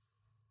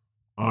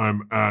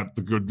 I'm at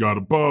the good God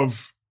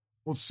above.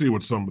 Let's see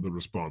what some of the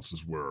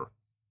responses were.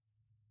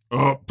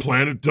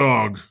 Planet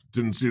Dog.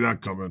 Didn't see that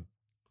coming.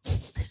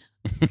 This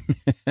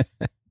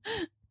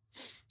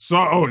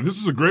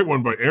is a great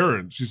one by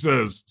Erin. She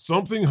says,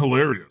 something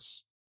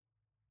hilarious.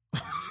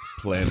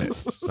 Planet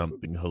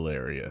something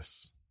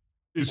hilarious.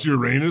 Is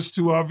Uranus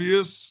too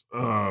obvious?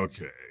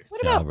 Okay.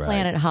 What about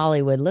Planet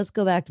Hollywood? Let's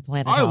go back to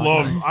Planet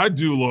Hollywood. I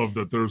do love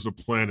that there's a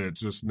planet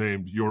just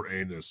named Your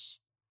Anus.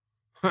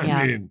 I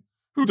Yeah. mean,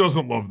 who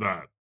doesn't love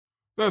that?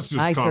 That's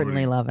just I comedy.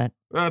 certainly love it.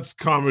 That's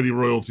comedy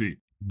royalty.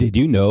 Did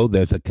you know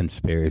there's a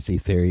conspiracy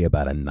theory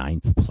about a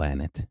ninth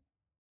planet?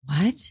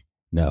 What?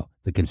 No,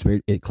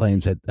 it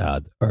claims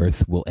that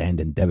Earth will end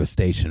in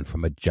devastation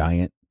from a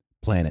giant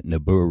planet,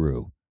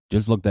 Nibiru.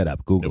 Just look that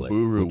up. Google it.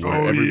 Nibiru,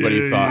 where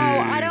everybody thought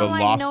I the don't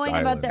like Lost knowing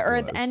Island about the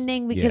Earth was.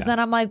 ending because then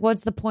I'm like,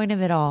 what's the point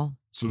of it all?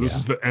 So this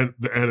is the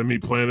enemy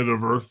planet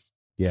of Earth?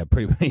 Yeah,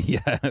 pretty. Yeah,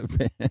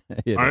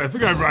 I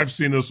think I've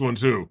seen this one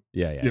too.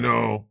 yeah. You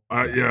know,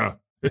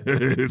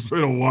 it's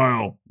been a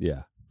while.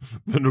 Yeah.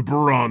 The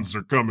Niburons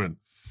are coming.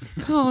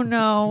 Oh,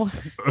 no.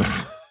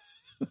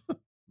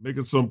 Make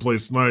it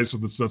someplace nice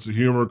with a sense of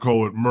humor.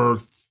 Call it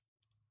Mirth.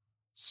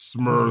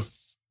 Smurth.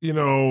 You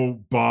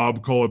know,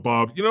 Bob. Call it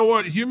Bob. You know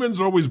what?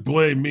 Humans always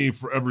blame me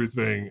for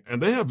everything,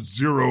 and they have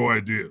zero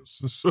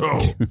ideas. So,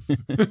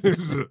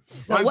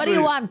 What do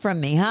you want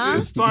from me, huh?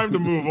 It's time to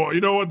move on.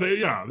 You know what?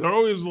 They're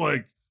always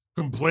like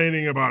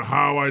complaining about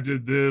how I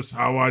did this,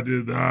 how I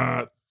did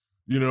that.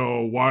 You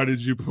know, why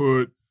did you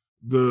put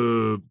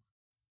the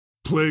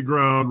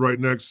playground right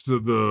next to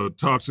the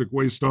toxic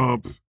waste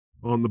dump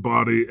on the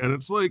body? And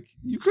it's like,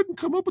 you couldn't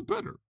come up with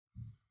better.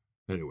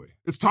 Anyway,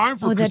 it's time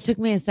for... that took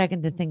me a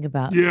second to think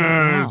about.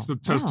 Yeah, Wow. it's the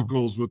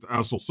testicles with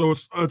asshole. So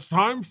it's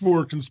time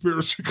for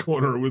Conspiracy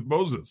Corner with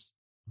Moses.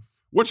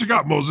 What you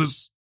got,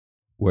 Moses?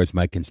 Where's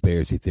my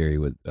conspiracy theory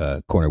with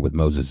corner with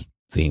Moses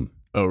theme?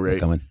 Oh, right.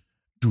 Coming.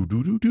 Do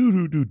do do do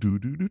do do do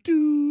do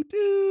do do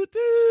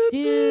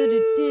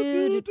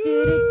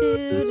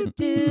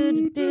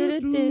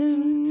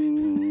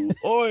do.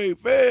 Oy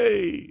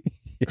vey.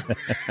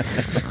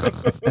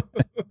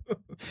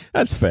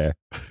 That's fair.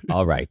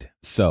 All right.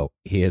 So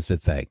here's the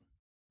thing.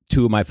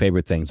 Two of my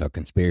favorite things are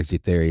conspiracy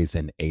theories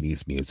and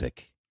 80s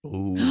music.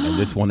 Ooh. And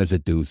this one is a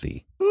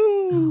doozy.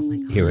 Oh my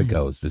God. Here it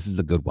goes. This is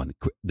a good one.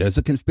 There's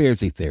a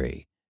conspiracy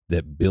theory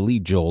that Billy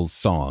Joel's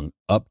song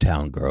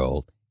Uptown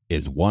Girl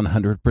is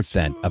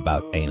 100%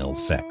 about anal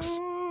sex.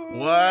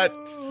 What?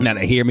 Now,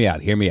 hear me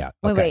out.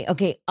 Wait.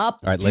 Okay.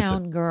 Uptown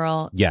listen.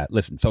 Girl. Yeah,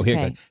 listen. So here's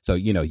Okay. so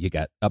you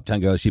got Uptown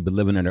Girl. She'd been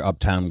living in her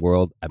uptown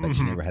world. I bet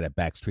she never had a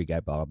Backstreet guy.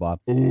 Blah blah blah.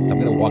 So I'm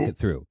gonna walk it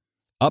through.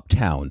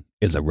 Uptown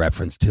is a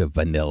reference to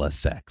vanilla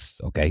sex.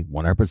 Okay,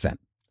 100%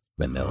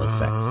 vanilla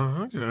sex.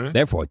 Okay.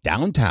 Therefore,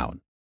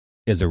 downtown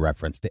is a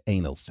reference to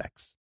anal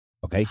sex.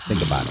 Okay,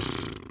 think about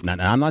it. Now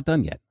I'm not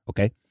done yet.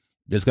 Okay,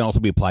 this can also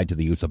be applied to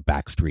the use of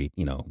Backstreet.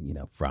 You know,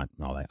 front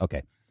and all that.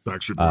 Okay.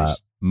 Backstreet Boys.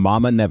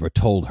 Mama never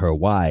told her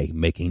why,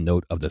 making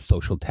note of the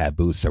social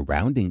taboo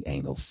surrounding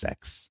anal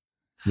sex.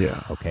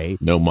 Yeah. Okay.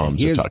 No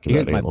moms are talking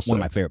about anal sex. One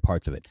of my favorite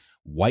parts of it.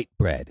 White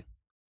bread.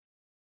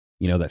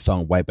 You know that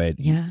song, White Bread?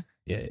 Yeah.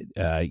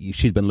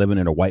 She's been living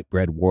in a white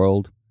bread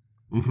world.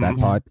 Mm-hmm. That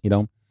part, you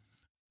know,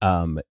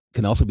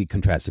 can also be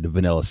contrasted to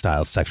vanilla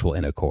style sexual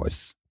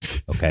intercourse.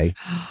 Okay.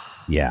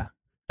 Yeah.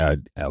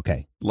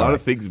 Okay. A lot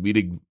of things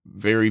meaning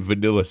very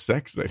vanilla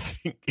sex, I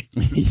think.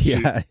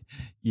 Yeah.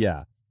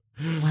 Yeah.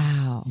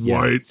 Wow.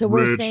 White, So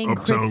we're rich, saying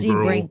uptown Christy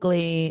girl.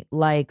 Brinkley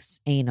likes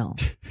anal.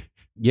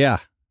 Yeah.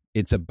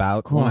 It's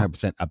about Cool.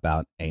 100%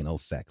 about anal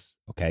sex.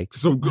 Okay.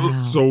 So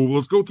Wow. so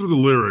let's go through the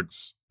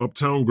lyrics.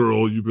 Uptown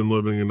girl, you've been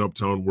living in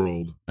uptown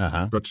world.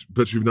 Uh-huh.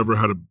 Bet you've never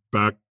had a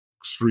back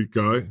street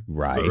guy. Is that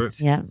Right.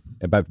 Yeah.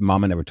 But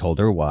Mama never told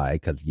her why,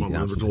 because you Mama know,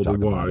 never told her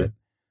why.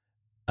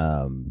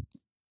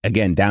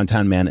 Again,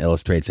 Downtown Man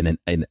illustrates an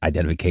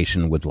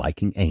identification with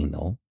liking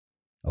anal.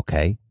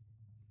 Okay.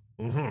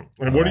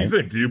 Mm-hmm. And what do you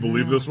think? Do you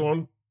believe this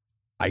one?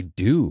 I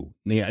do.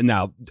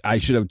 Now, I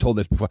should have told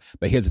this before,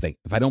 but here's the thing.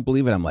 If I don't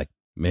believe it, I'm like,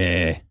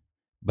 meh.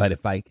 But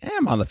if I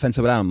am on the fence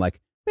about it, I'm like,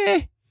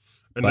 meh.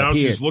 And But now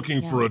here- she's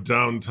looking for a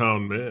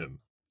downtown man.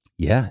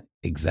 Yeah,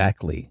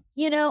 exactly.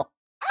 You know,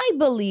 I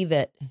believe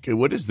it. Okay,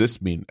 what does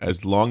this mean?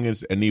 As long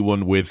as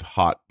anyone with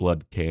hot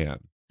blood can.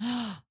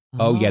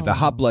 Oh, yeah. The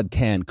hot blood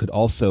can could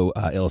also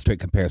illustrate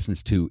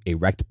comparisons to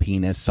erect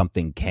penis.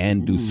 Something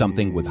can do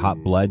something with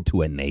hot blood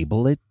to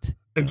enable it.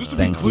 And just to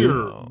Thank be clear,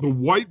 you. the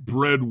white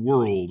bread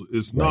world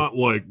is Right. not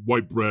like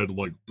white bread,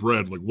 like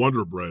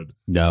Wonder Bread.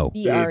 No.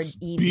 It's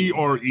BRED.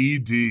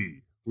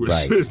 BRED, which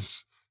Right.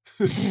 is,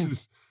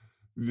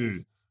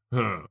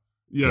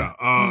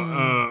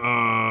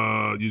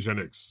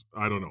 eugenics.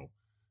 I don't know.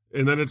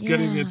 And then it's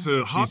getting Yeah.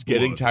 into hot She's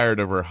getting blood. tired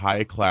of her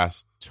high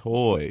class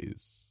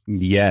toys.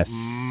 Yes.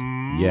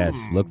 Mm. Yes.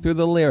 Look through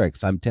the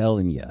lyrics. I'm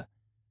telling you.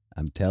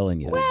 Well,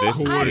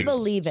 This I is-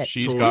 believe it.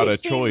 She's He got a He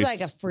choice. seems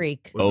like a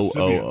freak. Like a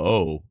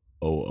simian.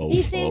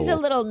 He seems a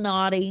little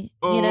naughty,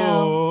 you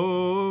know.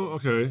 Oh,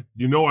 okay.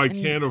 You know, I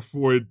can't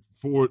afford.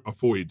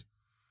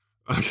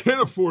 I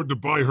can't afford to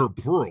buy her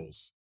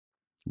pearls,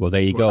 Well,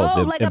 there you go.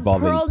 Oh, The- like a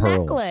involving pearl pearls.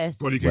 necklace.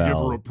 but he could give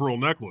Well, her a pearl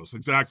necklace.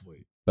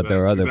 Exactly. But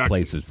there are other Exactly.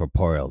 places for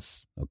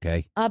pearls.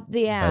 Okay. Up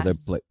the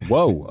ass.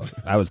 Whoa!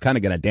 I was kind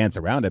of gonna dance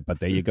around it, but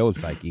there you go,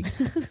 Psyche.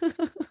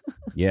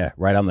 Yeah,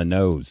 right on the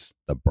nose,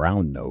 the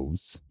brown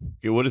nose.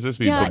 Okay, what does this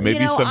mean? Yeah, But maybe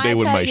you know, someday I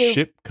when tell my you-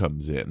 ship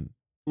comes in,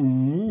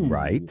 Ooh.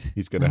 Right.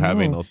 he's going to have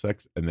Oh. anal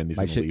sex and then he's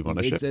My going to ship- leave on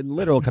a it's ship. a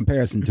literal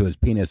comparison to his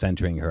penis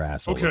entering her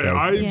asshole. Okay, Yeah.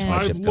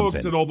 I've ship comes looked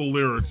in. at all the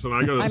lyrics, and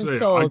I gotta I'm say,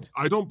 sold.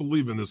 I don't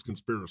believe in this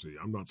conspiracy.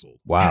 I'm not sold.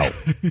 Wow.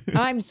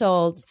 I'm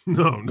sold.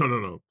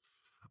 No.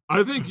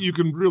 I think you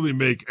can really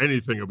make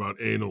anything about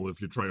anal if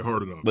you try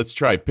hard enough. Let's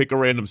try. Pick a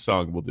random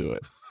song. We'll do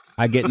it.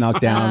 I get knocked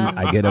down.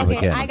 I get up okay,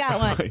 again.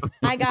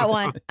 I got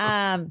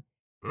one.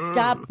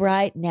 Stop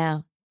right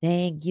now.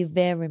 Thank you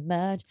very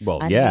much. Well,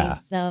 I yeah.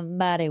 need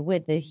somebody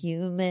with a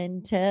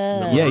human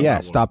touch. Yeah, that yeah.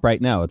 one. Stop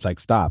right now. It's like,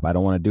 stop. I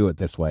don't want to do it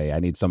this way. I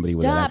need somebody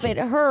with an Stop, action.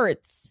 it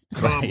hurts.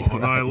 Come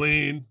on,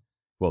 Eileen.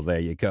 Well, there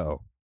you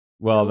go.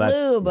 Well, that's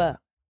Lube.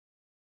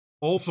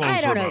 All songs I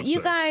are don't know. about You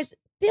sex. guys,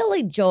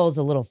 Billy Joel's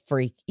a little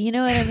freak. You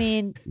know what I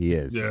mean? he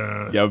is.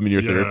 Yeah. You have him in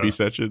your Yeah. therapy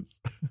sessions.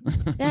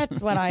 That's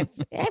what I've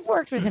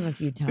worked with him a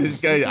few times. This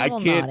guy, He's a I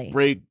little can't naughty.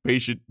 break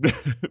patient.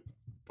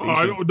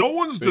 No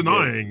one's Big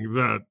denying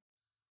that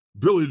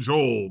Billy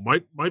Joel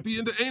might be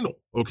into anal,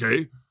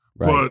 okay?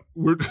 Right. But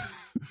we're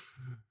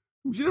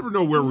you never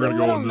know where He's we're a gonna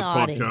go little on this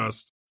naughty.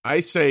 podcast. I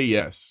say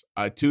yes.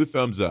 2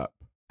 thumbs up.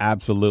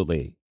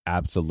 Absolutely.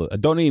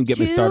 Don't even get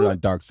me started on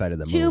Dark Side of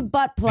the Two Moon.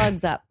 butt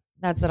plugs up.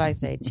 That's what I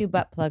say. 2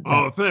 butt plugs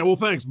up. Well,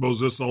 thanks,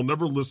 Moses. I'll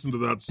never listen to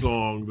that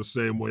song the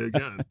same way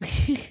again.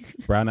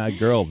 Brown Eyed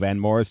Girl, Van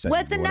Morrison.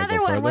 What's You wanna another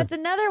go one? further? What's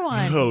another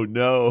one? Oh,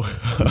 no.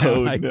 Brown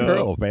Oh, Eyed no.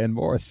 Girl, Van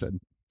Morrison.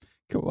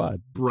 Come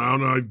on.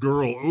 Brown-eyed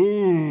girl.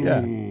 Ooh.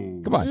 Yeah.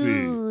 Come on. Let's see.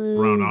 Ooh.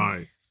 Brown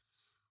eye.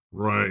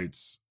 Right.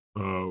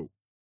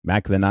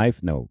 Mac the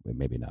Knife? No,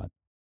 maybe not.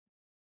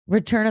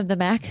 Return of the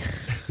Mac.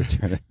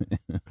 Return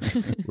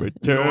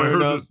Return No, I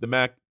heard of this- the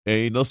Mac.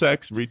 Anal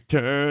sex.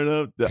 Return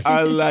of the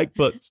I like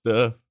butt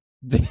stuff.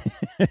 the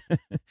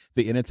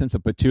Innocence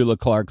of Petula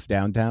Clark's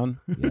Downtown.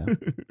 Yeah,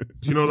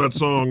 Do you know that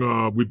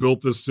song, We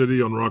Built This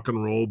City on Rock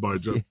and Roll by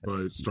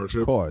by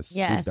Starship? of course.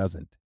 Yes. Who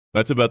doesn't?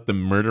 That's about them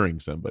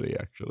murdering somebody,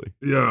 actually.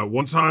 Yeah,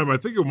 one time, I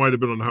think it might have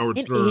been on Howard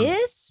It Stern.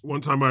 is?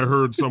 One time I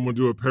heard someone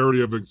do a parody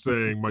of it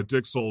saying, "My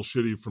dick's all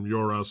shitty from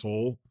your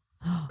asshole."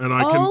 And I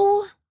can,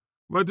 Oh,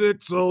 my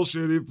dick's all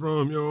shitty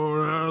from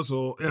your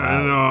asshole.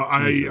 Yeah, Wow,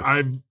 and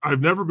Jesus.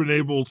 I've never been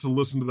able to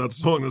listen to that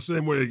song the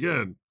same way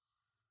again.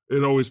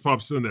 It always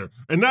pops in there.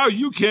 And now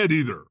you can't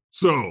either.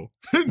 So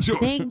enjoy.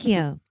 thank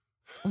you.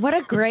 What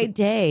a great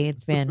day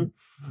it's been.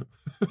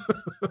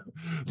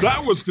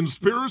 That was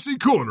Conspiracy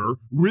Corner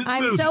with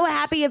I'm Moses. so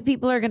happy if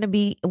people are going to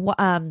be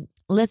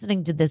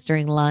listening to this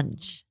during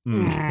lunch.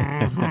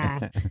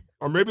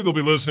 Or maybe they'll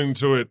be listening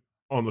to it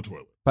on the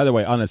toilet. By the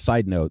way, on a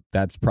side note,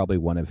 that's probably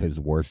one of his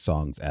worst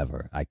songs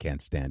ever. I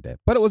can't stand it.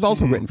 But it was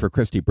also written for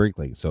Christy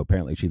Brinkley, so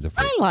apparently she's a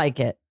freak. I like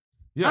it.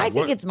 Yeah, I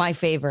think it's my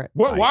favorite.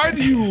 Why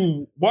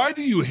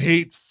do you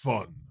hate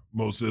fun,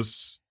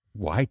 Moses?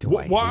 Why do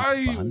I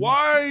hate fun?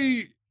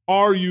 Why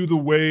are you the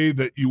way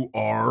that you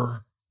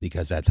are?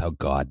 Because that's how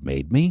God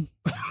made me.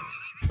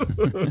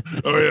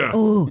 Oh, yeah.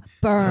 Ooh,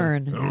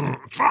 burn.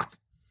 Fuck.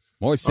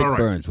 More sick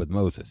burns with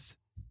Moses.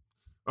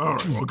 All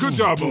right. Well, good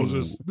job,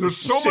 Moses. There's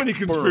so many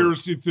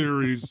conspiracy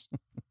theories.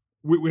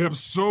 We have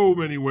so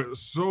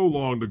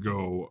long to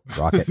go.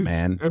 Rocket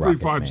Man. Every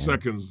 5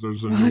 seconds,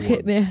 there's a new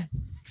Rocket one. Man.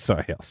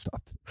 Sorry, I'll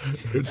stop.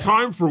 It's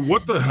time for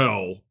What the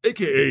Hell,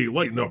 a.k.a.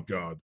 Lighten Up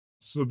God.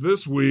 So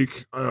this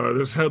week,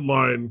 this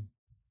headline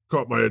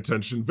caught my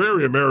attention.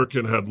 Very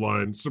American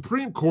headline.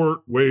 Supreme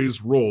Court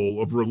weighs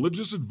role of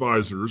religious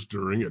advisors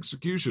during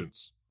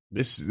executions.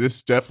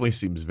 This definitely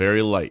seems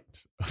very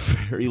light. A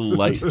very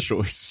light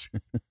choice.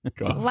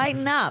 God.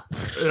 Lighten up.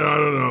 Yeah, I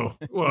don't know.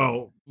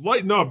 Well,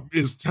 lighten up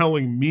is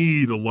telling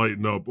me to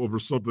lighten up over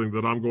something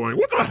that I'm going,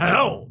 what the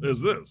hell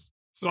is this?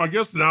 So I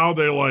guess now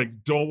they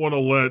don't want to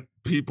let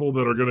people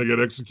that are going to get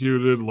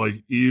executed,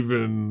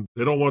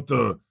 they don't want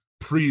the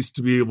priest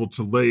to be able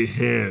to lay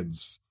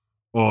hands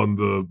on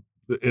the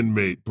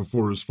inmate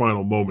before his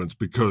final moments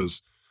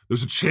because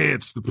there's a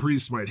chance the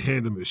priest might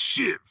hand him a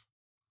shiv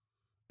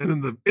and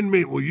then the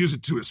inmate will use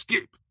it to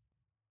escape.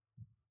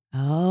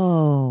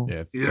 Oh. Yeah,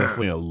 it's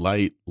definitely a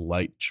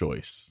light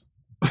choice.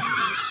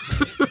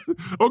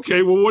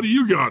 Okay, well, what do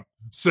you got,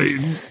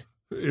 Satan?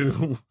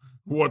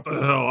 What the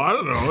hell? I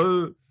don't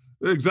know.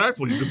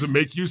 Exactly. Does it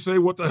make you say,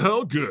 what the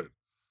hell? Good.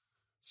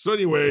 So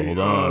anyway. Hold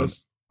on.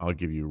 I'll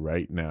give you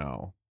right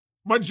now.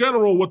 My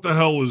general what the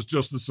hell is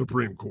just the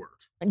Supreme Court.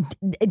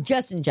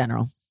 Just in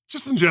general.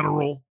 Just in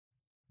general.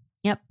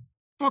 Yep.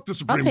 Fuck the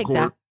Supreme I'll take Court.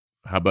 that.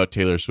 How about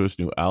Taylor Swift's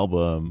new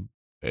album?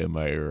 Am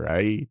I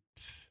right?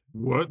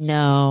 What?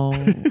 No.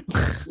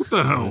 What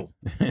the hell?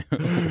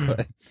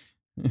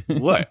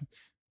 What?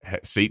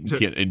 Satan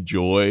can't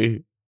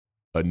enjoy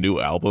a new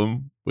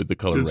album with the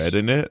color red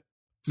in it?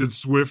 Did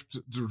Swift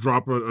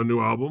drop a new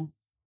album?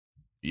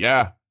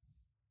 Yeah.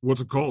 What's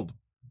it called?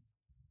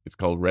 It's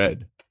called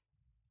Red.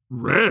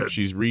 Red?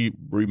 She's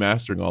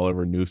remastering all of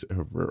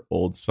her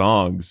old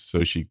songs,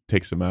 so she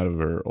takes them out of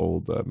her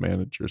old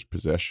manager's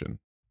possession.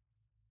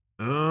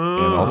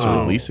 Oh. And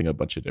also releasing a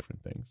bunch of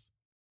different things.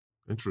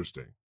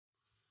 Interesting.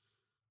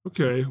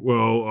 Okay,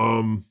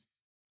 well,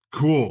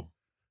 cool.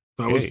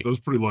 That was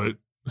pretty light.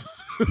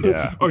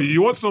 Yeah. Oh,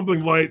 you want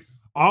something light?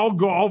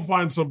 I'll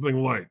find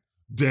something light.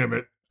 Damn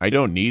it. I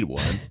don't need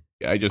one.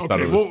 I just thought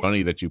it was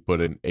funny that you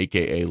put an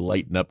AKA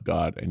Lighten Up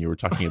God and you were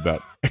talking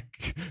about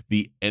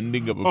the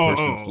ending of a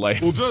person's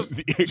life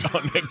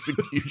on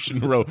execution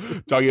row,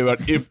 talking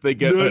about if they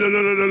get no.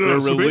 their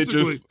So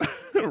religious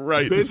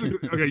right.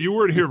 Basically, okay, you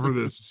weren't here for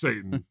this,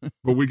 Satan,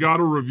 but we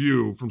got a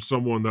review from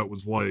someone that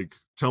was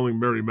telling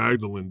Mary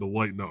Magdalene to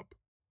lighten up.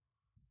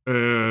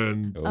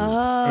 And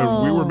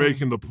we were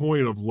making the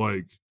point of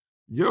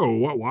yo,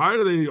 why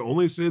do they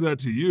only say that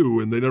to you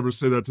and they never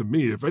say that to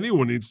me? If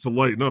anyone needs to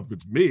lighten up,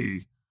 it's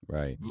me.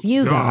 Right. It's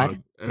you,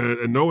 God.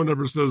 And no one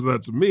ever says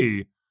that to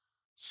me.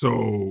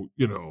 So,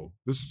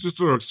 this is just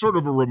sort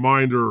of a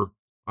reminder.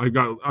 I've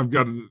got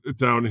it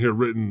down here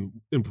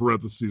written in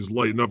parentheses,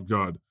 lighten up,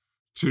 God,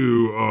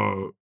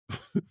 to,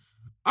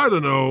 I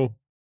don't know,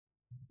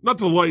 not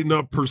to lighten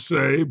up per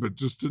se, but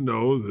just to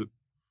know that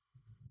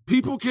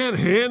people can't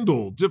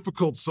handle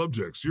difficult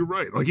subjects. You're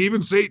right.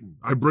 Even Satan,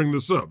 I bring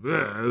this up.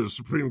 Yeah, the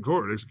Supreme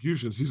Court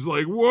executions. He's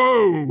like,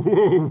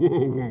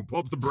 whoa,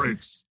 pump the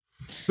brakes.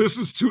 This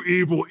is too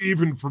evil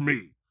even for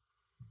me.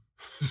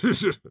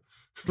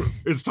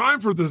 It's time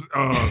for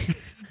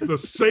the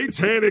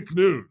satanic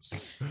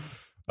news.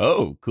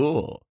 Oh,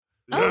 cool.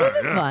 This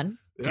is fun.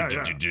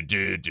 Yeah.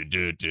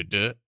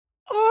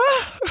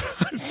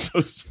 I'm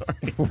so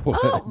sorry.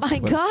 Oh my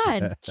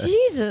God.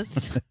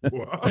 Jesus.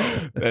 Wow.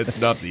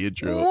 That's not the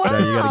intro. Wow. No,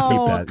 you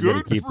gotta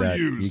Good keep for that.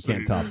 you, You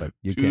Satan. can't top it.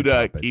 You Do can't not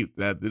top it. keep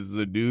that. This is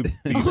a new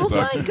theme Oh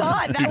song. my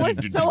God. That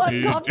was so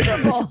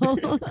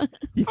uncomfortable.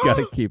 You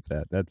gotta keep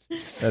that. That's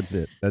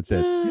it. That's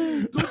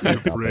it. Don't be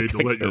afraid to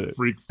let your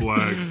freak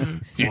flag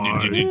fly.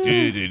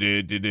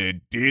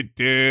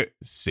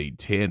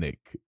 Satanic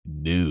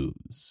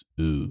news.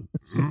 Ooh.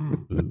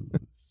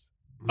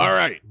 All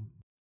right.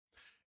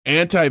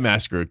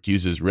 Anti-masker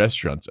accuses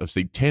restaurants of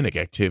satanic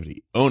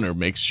activity. Owner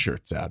makes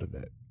shirts out of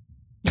it.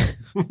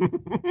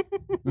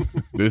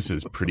 This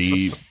is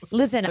pretty.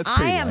 Listen,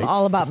 I am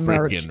all about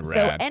merch. Friggin' So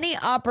rad. any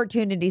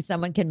opportunity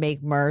someone can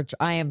make merch,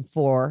 I am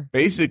for.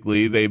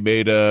 Basically, they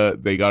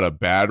got a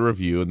bad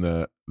review, and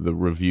the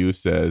review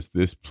says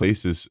this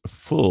place is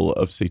full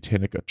of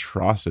satanic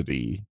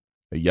atrocity.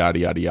 Yada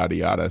yada yada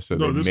yada. So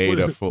No, they this made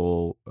place- a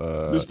full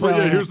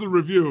Here's the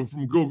review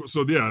from Google.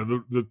 So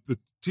the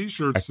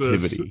T-shirt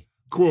activity. says,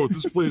 quote,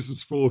 this place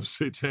is full of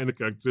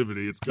satanic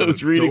activity. It's got I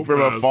was reading from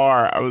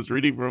afar.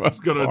 It's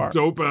got a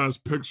dope-ass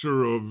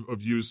picture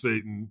of you,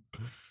 Satan.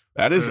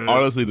 That is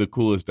honestly the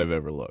coolest I've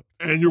ever looked.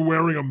 And you're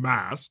wearing a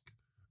mask.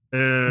 So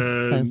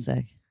And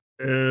sick.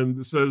 and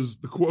it says,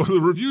 the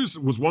reviews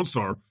was 1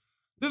 star.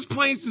 This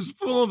place is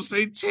full of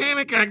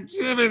satanic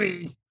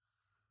activity.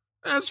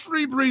 As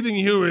free-breathing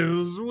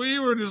humans, we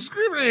were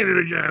discriminated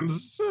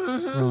against.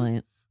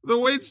 Brilliant. The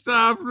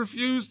waitstaff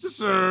refused to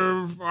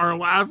serve our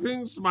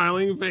laughing,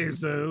 smiling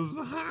faces.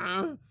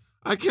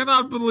 I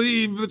cannot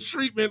believe the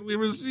treatment we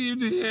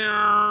received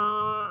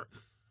here.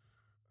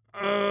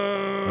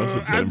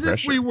 As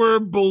if we were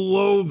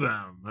below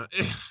them.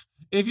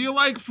 If you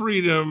like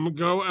freedom,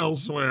 go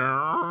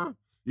elsewhere.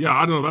 Yeah,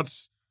 I know,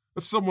 that's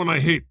someone I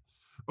hate.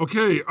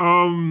 Okay,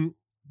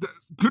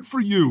 good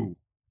for you,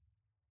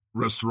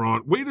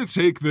 restaurant. Way to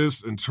take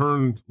this and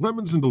turn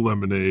lemons into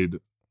lemonade.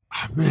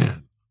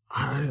 Man,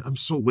 I'm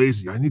so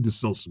lazy. I need to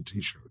sell some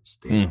t-shirts.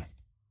 Damn.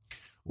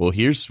 Well,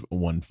 here's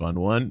one fun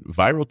one.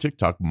 Viral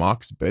TikTok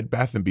mocks Bed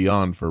Bath &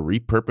 Beyond for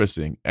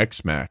repurposing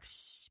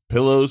Xmas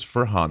pillows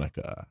for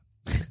Hanukkah.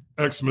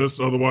 Xmas,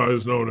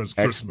 otherwise known as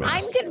Christmas.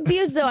 I'm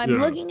confused, though. I'm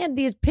looking at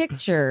these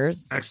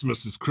pictures.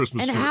 Xmas is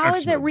Christmas and for how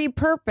is it X-Men.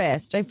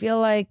 repurposed? I feel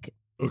like...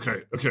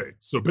 Okay.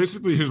 So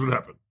basically, here's what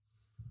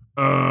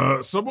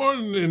happened.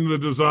 Someone in the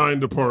design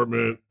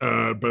department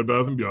at Bed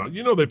Bath & Beyond,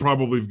 they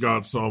probably have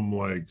got some,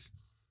 like,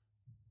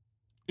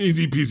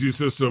 easy peasy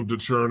system to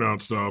churn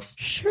out stuff.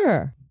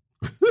 Sure.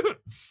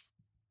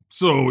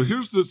 So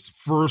here's this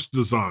first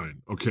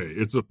design. Okay,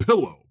 it's a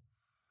pillow.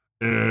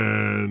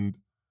 And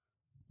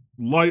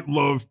light,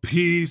 love,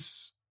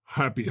 peace,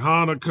 happy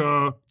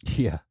Hanukkah.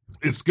 Yeah.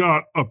 It's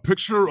got a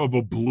picture of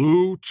a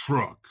blue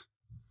truck.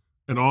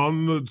 And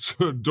on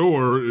the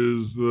door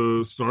is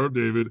the Star of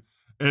David.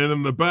 And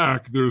in the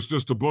back, there's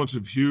just a bunch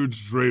of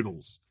huge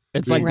dreidels.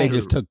 It's like they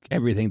just took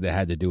everything that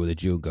had to do with a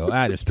Jew and go,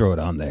 just throw it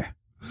on there.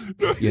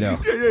 Yeah.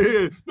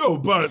 No,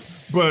 but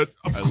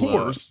of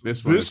course,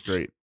 this one is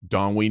great.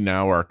 Don we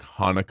now our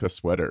Hanukkah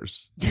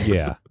sweaters.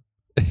 Yeah.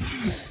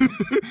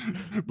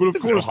 But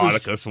of course,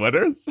 Hanukkah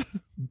sweaters.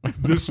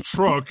 This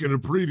truck in a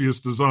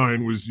previous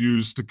design was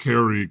used to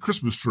carry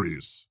Christmas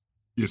trees.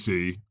 You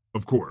see,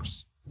 of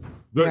course,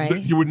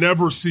 you would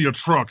never see a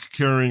truck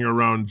carrying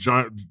around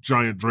giant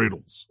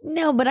dreidels.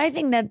 No, but I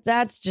think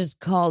that's just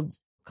called.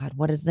 God,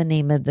 what is the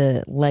name of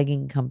the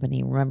legging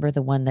company? Remember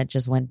the one that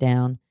just went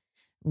down?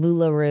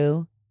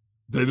 LuLaRoe.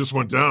 They just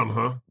went down,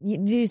 huh?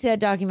 Did you see that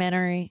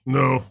documentary?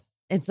 No.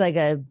 It's like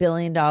 $1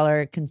 billion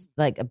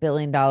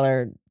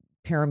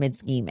pyramid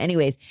scheme.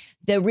 Anyways,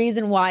 the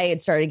reason why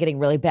it started getting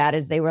really bad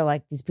is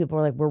these people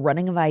were like, we're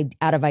running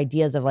out of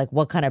ideas of like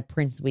what kind of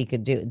prints we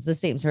could do. It's the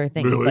same sort of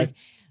thing. Really? It's like,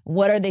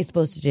 what are they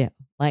supposed to do?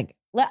 Like,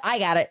 I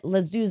got it.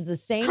 Let's do the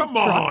same. Come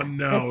truck, on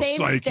now, the same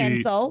Psyche.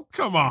 stencil.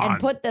 Come on, and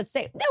put the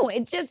same. No,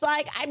 it's just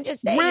like I'm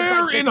just saying.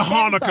 Where it's like in the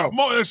stencil.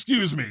 Hanukkah?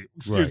 Excuse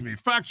me.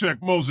 Fact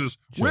check, Moses.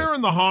 Sure. Where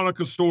in the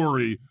Hanukkah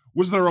story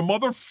was there a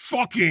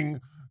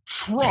motherfucking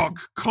truck,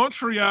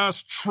 country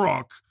ass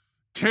truck,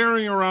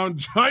 carrying around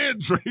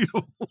giant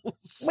dreidels?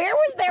 Where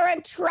was there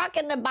a truck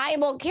in the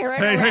Bible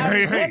carrying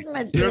around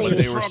Christmas trees? When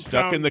they were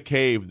stuck in the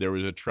cave, there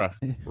was a truck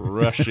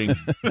rushing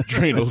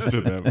dreidels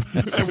to them.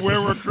 And where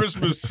were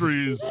Christmas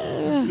trees?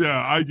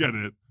 Yeah, I get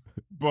it.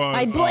 But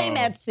I blame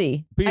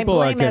Etsy.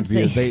 People I are blame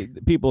confused.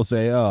 Etsy. People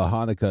say, "Oh,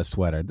 Hanukkah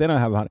sweater." They don't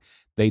have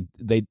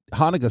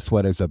Hanukkah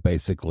sweaters are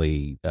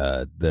basically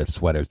the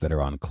sweaters that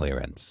are on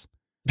clearance.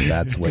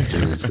 That's what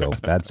Jews go.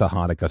 That's a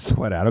Hanukkah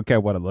sweater. I don't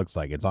care what it looks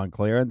like. It's on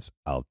clearance.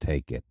 I'll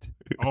take it.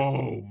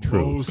 Oh,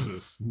 Truth.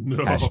 Moses. No.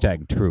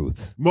 Hashtag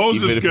truth.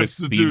 Moses Even if gets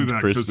it's to do themed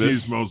that because Christmas?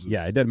 he's Moses.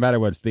 Yeah, it doesn't matter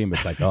what its theme.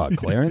 It's like,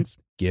 clearance?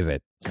 Give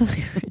it.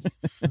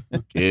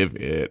 Give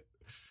it.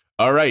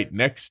 All right,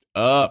 next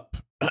up.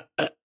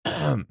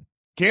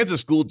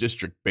 Kansas School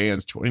District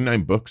bans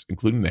 29 books,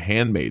 including The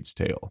Handmaid's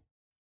Tale.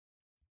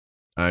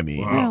 I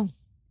mean, Wow.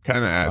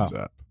 kind of adds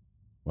up.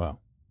 Wow.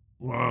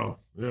 Wow.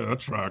 Yeah, that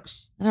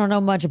tracks. I don't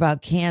know much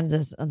about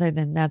Kansas other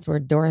than that's where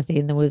Dorothy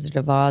and the Wizard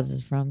of Oz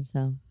is from.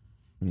 So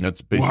And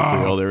that's basically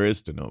all there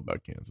is to know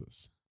about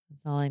Kansas.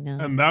 that's all I know.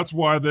 And that's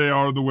why they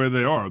are the way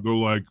they are. They're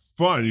like,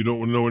 fine, you don't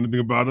want to know anything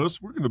about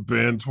us? We're going to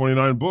ban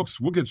 29 books.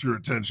 We'll get your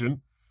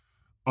attention.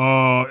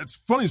 It's a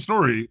funny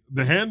story.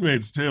 The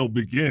Handmaid's Tale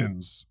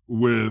begins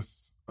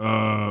with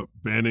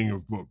banning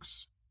of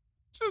books.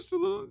 Just a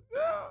little...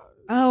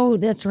 Oh,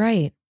 that's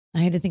right. I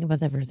had to think about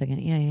that for a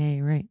second. Yeah,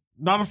 you're right.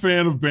 Not a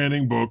fan of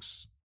banning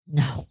books.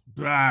 No.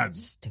 Bad.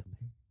 Stupid.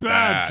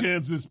 Bad, Bad.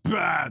 Kansas.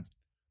 Bad.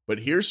 But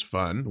here's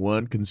fun.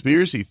 One,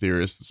 conspiracy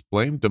theorists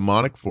blame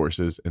demonic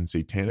forces and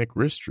satanic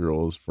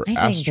rituals for I think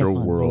this astral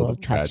one's a world little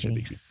of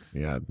tragedy. touchy.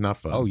 Yeah, not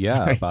fun. Oh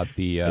yeah, about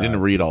the I didn't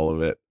read all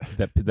of it.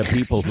 the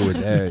people who were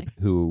there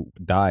who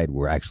died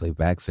were actually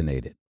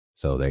vaccinated.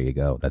 So there you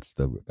go. That's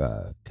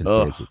the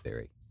conspiracy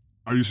theory.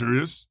 Are you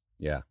serious?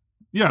 Yeah.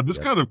 Yeah, this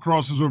kind of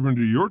crosses over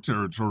into your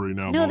territory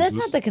now. No, that's Moses.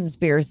 not the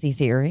conspiracy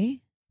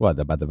theory. What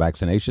about the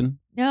vaccination?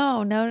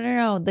 No.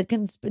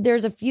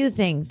 There's a few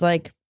things.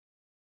 Like,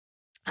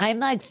 I'm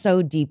like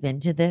so deep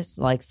into this.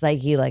 Like,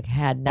 Psyche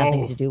had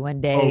nothing to do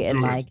one day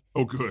and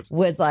good.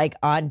 was like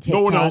on TikTok,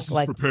 No one else is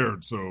like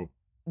prepared, so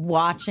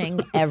watching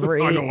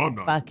every I know I'm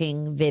not.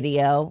 fucking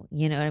video.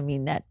 You know what I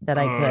mean? That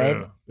I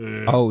could.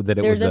 Yeah. Oh, that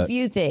it There's was a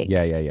few things.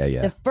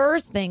 Yeah. The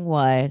first thing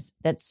was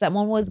that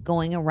someone was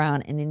going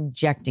around and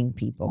injecting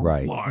people.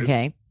 Right. Lies.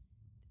 Okay.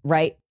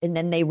 right? And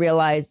then they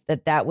realized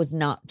that that was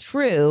not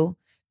true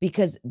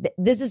because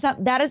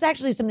that is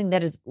actually something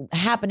that is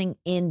happening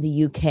in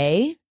the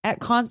UK at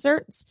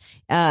concerts.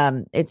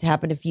 It's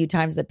happened a few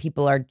times that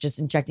people are just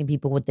injecting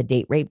people with the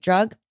date rape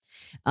drug,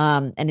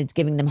 and it's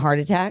giving them heart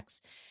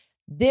attacks.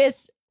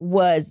 This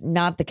was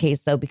not the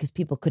case, though, because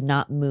people could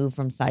not move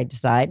from side to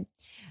side.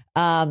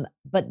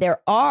 But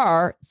there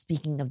are,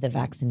 speaking of the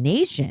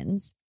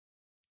vaccinations,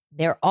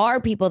 there are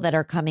people that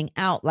are coming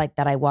out like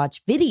that. I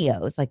watch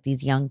videos like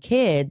these young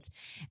kids,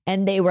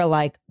 and they were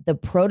like, the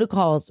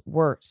protocols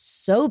were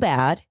so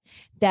bad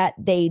that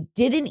they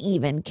didn't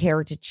even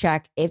care to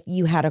check if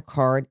you had a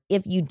card,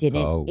 if you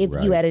didn't,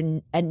 you had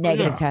a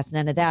negative test,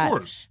 none of that.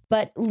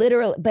 But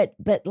literally, but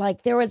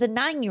like there was a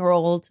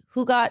 9-year-old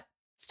who got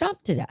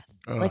stomped to death.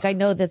 Like, I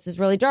know this is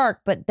really dark,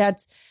 but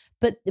that's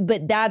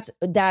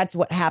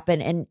what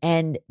happened.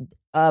 And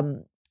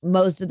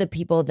most of the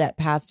people that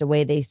passed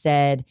away, they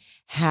said,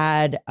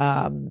 had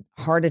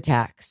heart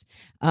attacks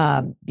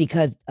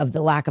because of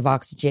the lack of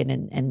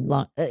oxygen and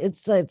lung.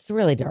 It's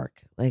really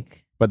dark.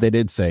 Like, but they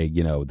did say,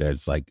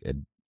 there's like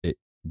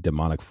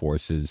demonic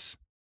forces.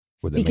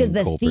 Because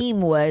the theme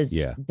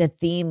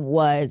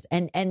was,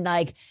 and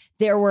like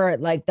there were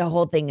like the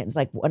whole thing is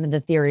like one of the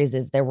theories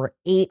is there were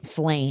 8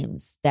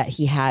 flames that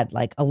he had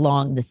like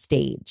along the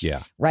stage.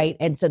 Yeah. Right.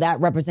 And so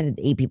that represented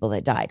the 8 people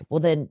that died. Well,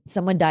 then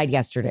someone died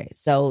yesterday.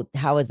 So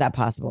how is that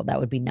possible? That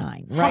would be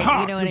 9. Right.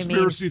 Ha-ha, you know what I mean?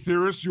 Conspiracy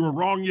theorists, you were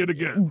wrong yet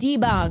again.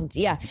 Debunked.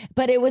 Yeah.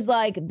 But it was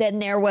like, then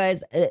there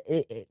was,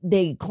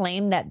 they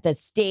claimed that the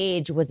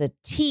stage was a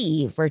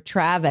T for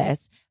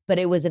Travis, but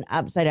it was an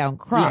upside down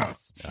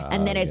cross. Yeah.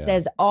 And then it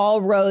says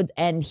all roads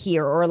end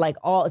here, or like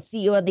all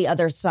see you on the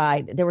other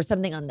side. There was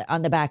something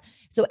on the back.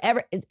 So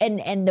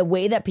and the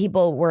way that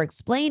people were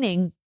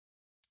explaining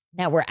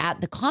that were at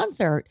the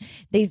concert,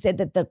 they said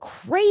that the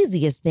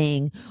craziest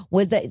thing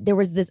was that there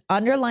was this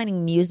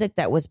underlining music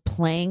that was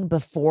playing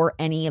before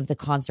any of the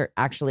concert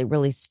actually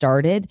really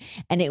started.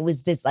 And it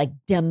was this like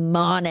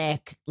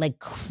demonic, like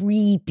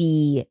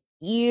creepy,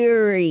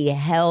 eerie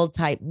hell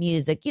type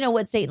music. You know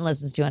what Satan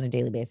listens to on a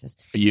daily basis.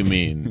 You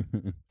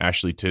mean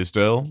Ashley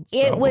Tisdale?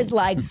 It was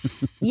like,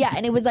 yeah,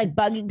 and it was like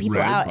bugging people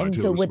out. And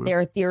so what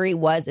their theory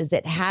was is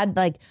it had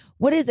like,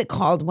 what is it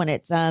called when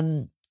it's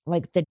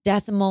like the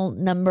decimal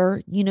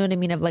number, you know what I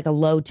mean, of like a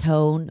low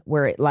tone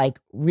where it like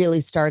really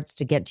starts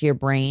to get to your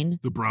brain.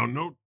 The brown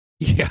note?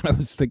 Yeah, I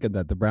was thinking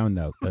that, the brown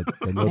note. The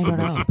note that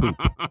makes you poop.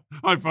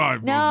 High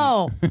five.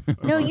 No,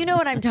 you know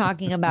what I'm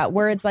talking about,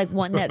 where it's like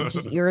one that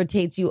just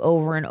irritates you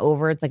over and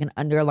over. It's like an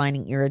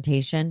underlining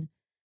irritation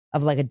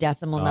of like a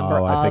decimal number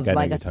of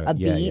like a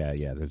beat.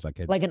 Yeah. There's like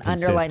an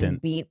underlining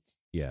beat.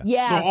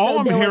 Yeah. So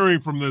all I'm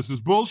hearing from this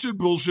is bullshit.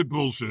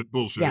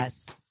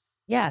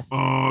 Yes.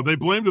 They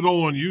blamed it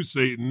all on you,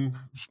 Satan.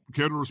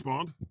 Care to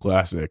respond?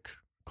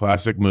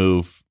 Classic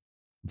move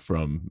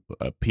from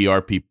PR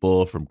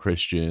people, from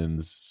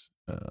Christians,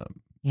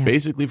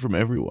 basically from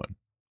everyone,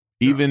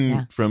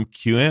 even from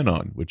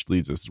QAnon, which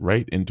leads us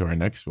right into our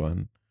next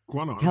one.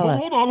 Hold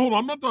on.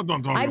 I'm not done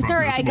talking. I'm about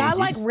sorry. this, I got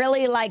Moses.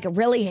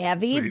 really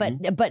heavy,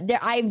 Satan. but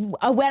I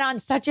went on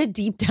such a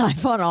deep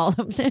dive on all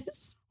of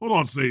this. Hold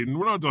on, Satan.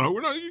 We're not done.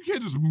 You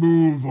can't just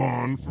move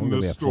on from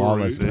this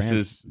story. This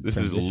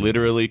is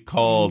literally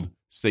called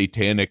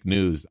satanic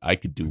news. I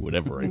could do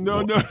whatever I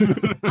want. No.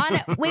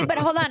 Wait, but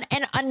hold on.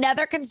 And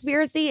another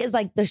conspiracy is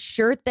like the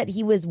shirt that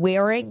he was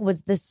wearing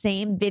was the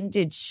same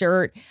vintage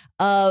shirt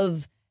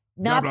of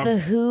not the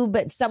Who,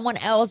 but someone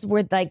else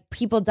where like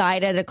people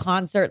died at a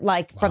concert,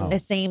 like from the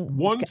same.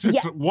 One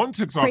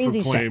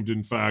TikToker claimed,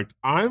 in fact,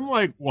 I'm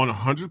like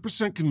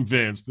 100%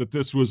 convinced that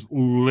this was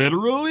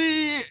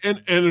literally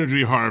an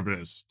energy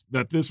harvest,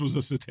 that this was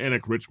a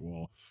satanic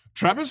ritual.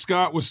 Travis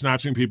Scott was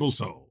snatching people's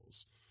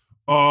souls.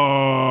 People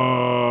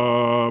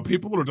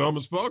are dumb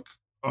as fuck.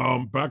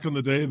 Back in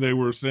the day, they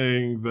were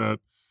saying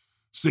that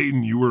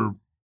Satan, you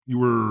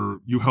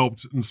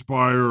helped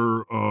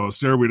inspire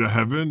Stairway to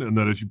Heaven, and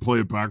that if you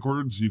play it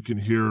backwards, you can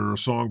hear a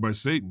song by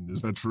Satan.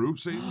 Is that true,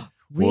 Satan?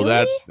 Really?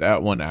 Well,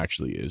 that one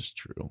actually is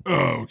true.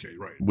 Oh, okay,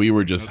 right. We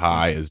were just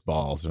high as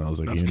balls, and I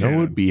was like, it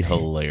would be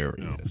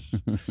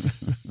hilarious.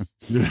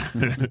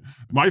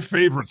 My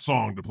favorite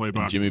song to play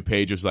backwards. Jimmy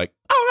Page was like,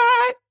 all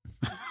right.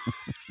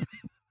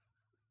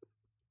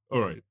 All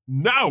right,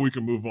 now we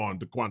can move on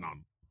to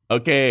QAnon.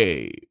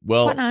 Okay,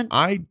 well, QAnon.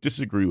 I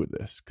disagree with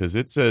this because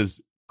it says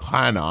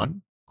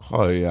QAnon.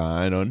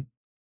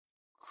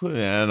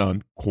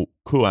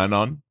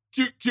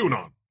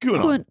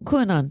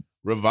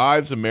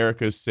 Revives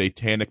America's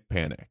Satanic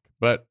Panic.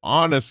 But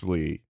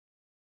honestly,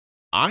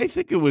 I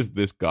think it was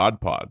this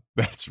God pod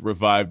that's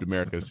revived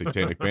America's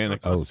Satanic Panic.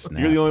 Oh, snap.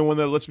 You're the only one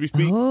that lets me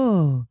speak.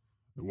 Oh.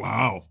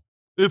 Wow.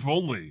 If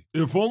only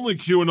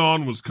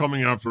QAnon was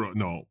coming after.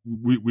 No,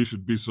 we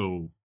should be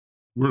so.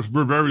 We're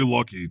very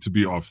lucky to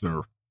be off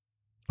there.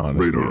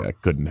 Honestly, radar.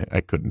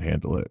 I couldn't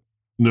handle it.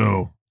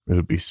 No, it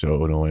would be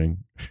so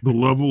annoying. The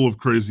level of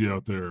crazy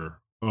out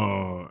there,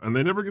 and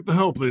they never get the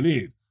help they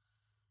need.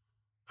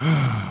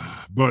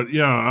 But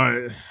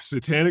yeah,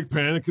 Satanic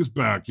Panic is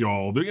back,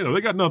 y'all.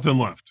 They got nothing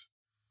left.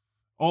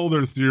 all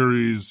their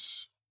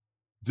theories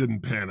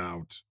didn't pan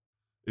out.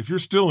 If you're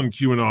still in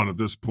QAnon at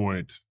this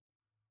point,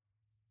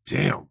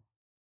 damn.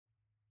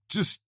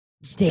 Just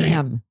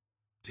Damn.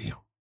 Damn.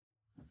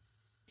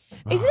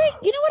 Is it,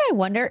 you know what I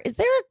wonder? Is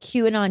there a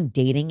QAnon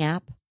dating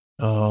app?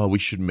 Oh, we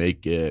should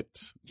make it.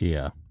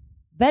 Yeah.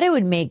 Bet it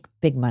would make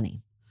big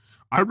money.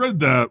 I read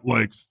that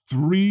like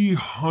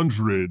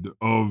 300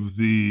 of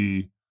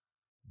the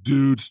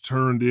dudes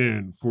turned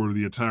in for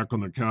the attack on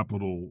the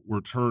Capitol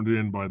were turned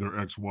in by their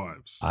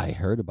ex-wives. I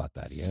heard about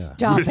that. Yeah.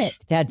 Stop Which- it.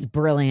 That's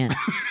brilliant.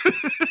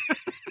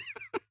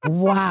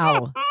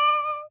 Wow.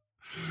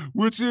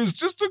 Which is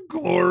just a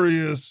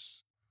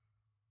glorious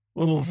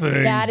little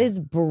thing. That is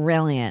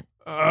brilliant.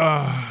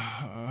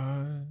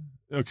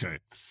 Okay.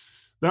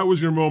 That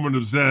was your moment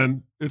of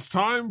zen. It's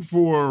time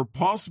for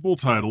possible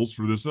titles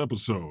for this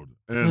episode.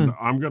 And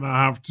I'm going to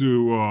have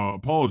to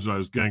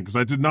apologize, gang, because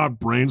I did not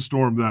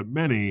brainstorm that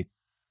many.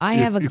 I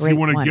have a If great you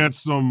want one. to get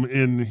some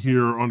in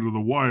here under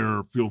the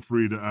wire, feel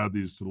free to add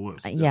these to the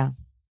list. Yeah,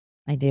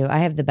 I do. I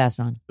have the best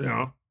one.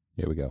 Yeah.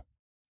 Here we go.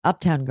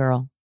 Uptown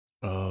Girl.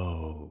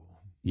 Oh.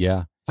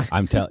 Yeah.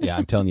 I'm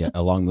telling you,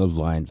 along those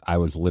lines, I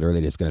was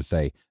literally just going to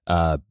say,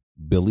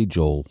 Billy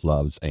Joel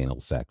loves anal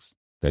sex.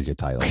 There's your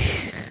title.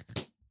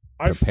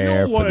 I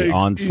Prepare feel for the like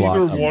onslaught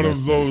either of one this.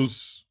 of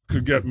those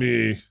could get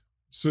me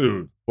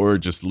sued. Or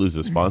just lose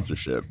a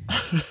sponsorship.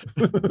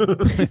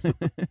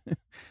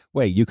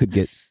 Wait,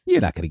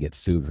 you're not going to get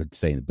sued for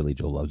saying Billy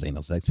Joel loves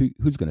anal sex.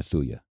 Who's going to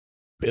sue you?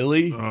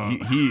 Billy?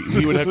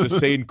 He would have to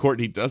say in court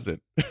he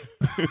doesn't.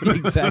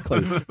 Exactly.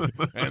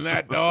 And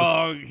that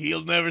dog,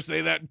 he'll never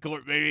say that in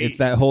court, baby. It's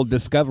that whole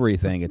discovery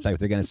thing. It's like if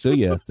they're going to sue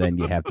you, then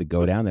you have to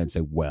go down there and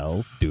say,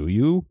 well, do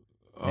you?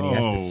 And he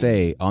has to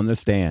say on the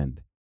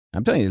stand.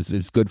 I'm telling you,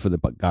 it's good for the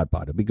God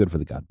Pod. It'll be good for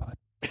the God Pod.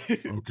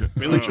 Okay.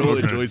 Billy Joel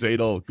Okay. enjoys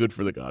anal. Good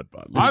for the God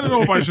Pod. I don't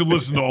know if I should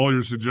listen to all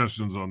your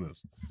suggestions on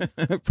this.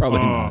 Probably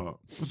not.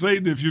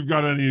 Satan, if you've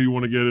got any you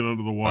want to get in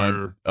under the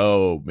wire.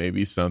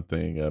 Maybe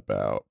something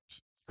about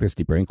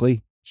Christy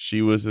Brinkley.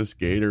 she was a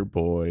skater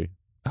boy,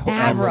 Oh,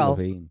 Avril.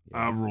 Lavigne.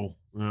 Avril.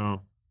 Yeah.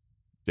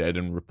 dead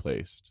and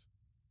replaced.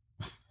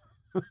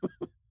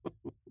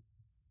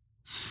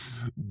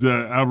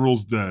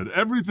 Avril's dead.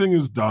 Everything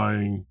is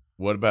dying.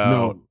 What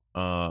about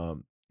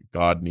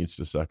God needs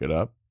to suck it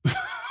up?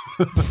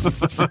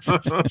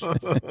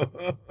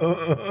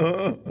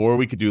 Or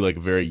we could do like a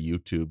very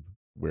YouTube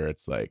where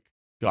it's like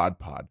God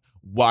Pod.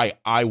 Why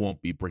I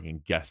won't be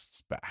bringing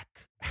guests back.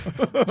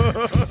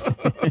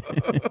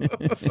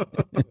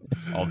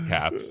 All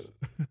caps.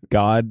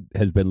 God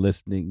has been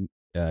listening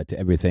to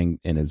everything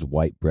in his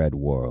white bread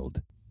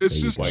world. It's There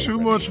you just go. too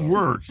much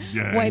work,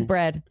 gang. White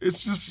bread.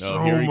 It's just No,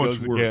 so here he much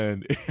goes work.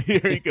 again.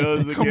 Here he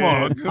goes again. Come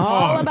on, come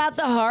All on. about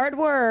the hard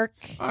work.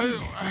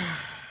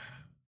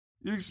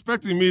 You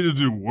expecting me to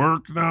do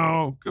work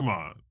now? Come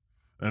on.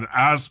 And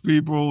ask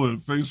people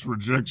and face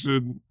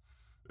rejection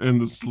and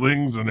the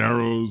slings and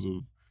arrows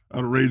of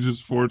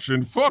outrageous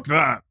fortune. Fuck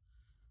that.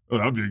 Oh,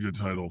 that'd be a good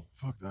title.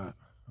 Fuck that.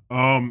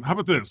 How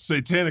about this?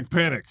 Satanic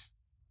Panic.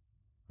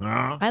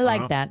 I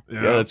like that.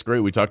 Yeah, that's great.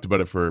 We talked about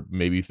it for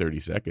maybe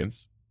 30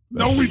 seconds.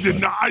 No, we did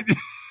not.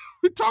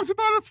 We talked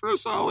about it for a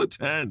solid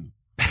 10.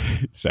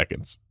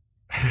 Seconds.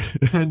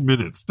 10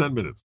 minutes. 10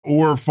 minutes.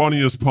 Or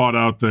funniest pod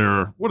out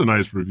there. What a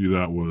nice review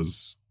that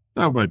was.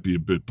 That might be a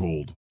bit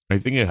bold. I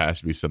think it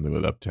has to be something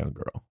with Uptown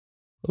Girl.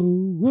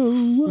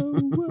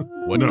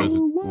 What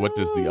What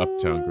does the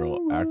Uptown Girl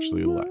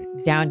actually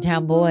like?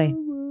 Downtown Boy.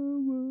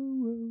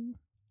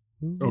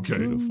 Okay.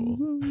 Beautiful.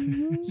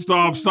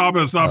 Stop it. Oh,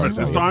 It's sorry,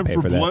 time pay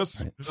for for that.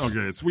 Bliss. Right.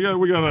 Okay, so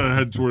we gotta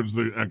head towards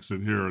the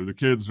exit here. The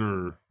kids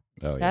are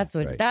Oh, yeah,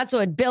 That's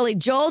what Billy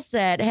Joel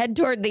said. Head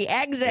toward the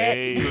exit.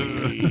 Hey.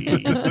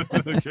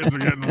 the kids are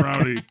getting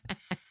rowdy.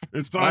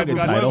 It's time I've for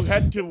got title. to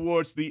head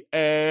towards the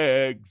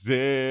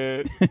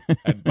exit.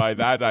 And by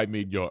that, I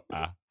mean your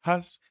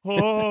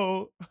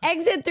asshole.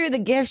 Exit through the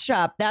gift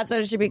shop. That's what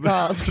it should be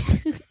called.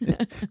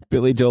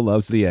 Billy Joel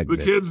loves the the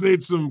exit. kids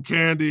need some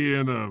candy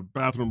and a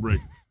bathroom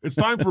break. It's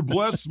time for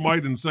Bless,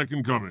 Smite, and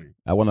Second Coming.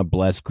 I want to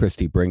bless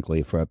Christy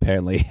Brinkley for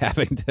apparently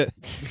having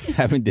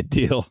to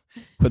deal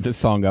with the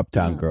song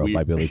Uptown Girl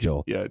by Billy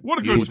Joel. Yeah, What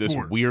a deal good with this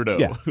sport. weirdo.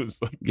 Yeah.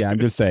 It's like, Yeah, I'm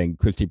just saying,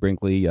 Christy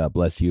Brinkley,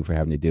 bless you for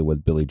having to deal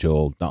with Billy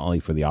Joel, not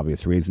only for the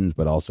obvious reasons,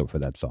 but also for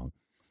that song.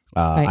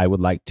 Right. I would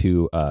like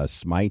to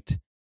smite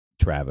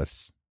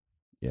Travis,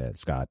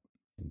 Scott,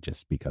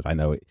 just because I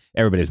know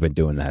everybody's been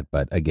doing that,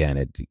 but again,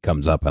 it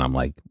comes up and I'm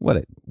like, what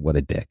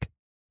a dick.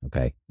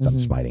 Okay, so I'm Mhm.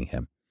 smiting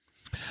him.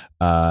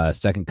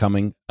 Second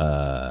Coming,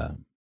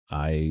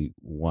 I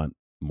want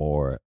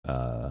more.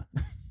 I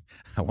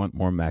want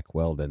more Mac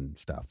Weldon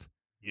stuff.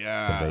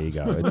 yeah. So there you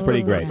go. It's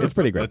pretty great. It's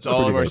pretty great. That's It's all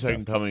pretty of our great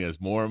second stuff. coming is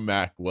more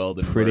Mac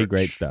Weldon. Pretty merch.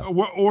 great stuff.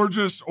 Or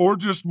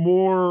just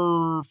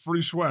more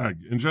free swag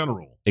in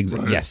general.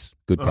 Right? Yes,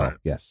 good All call. right.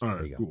 Yes, All there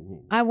right, you go.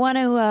 cool. I want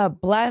to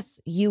bless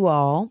you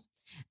all.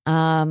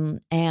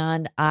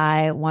 And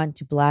I want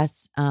to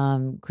bless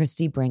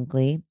Christy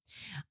Brinkley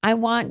I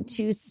want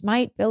to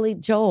smite Billy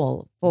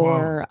Joel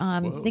for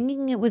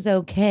thinking it was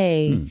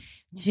okay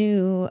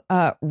to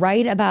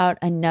write about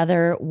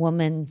another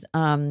woman's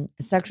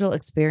sexual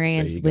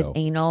experience with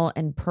anal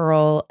and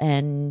pearl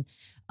and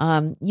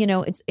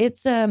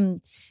it's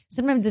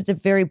sometimes it's a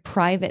very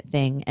private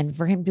thing, and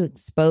for him to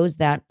expose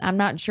that, I'm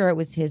not sure it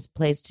was his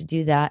place to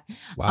do that.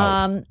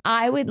 Wow.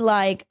 I would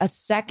like a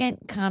second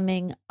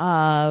coming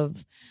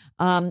of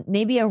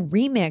maybe a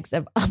remix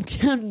of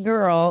Uptown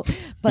Girl,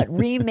 but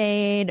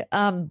remade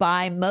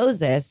by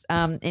Moses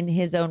in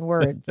his own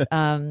words,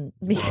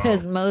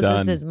 because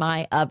Moses is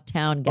my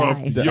Uptown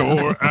guy. Up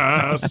your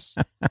ass.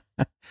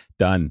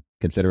 Done.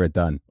 Consider it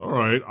done. All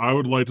right. I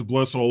would like to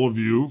bless all of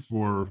you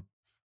for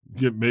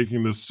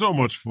making this so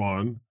much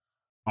fun.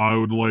 I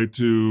would like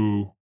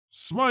to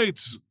smite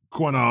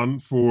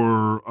Quanon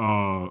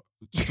for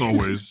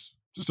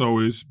just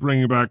always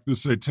bringing back the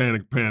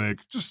Satanic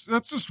Panic.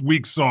 That's just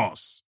weak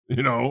sauce,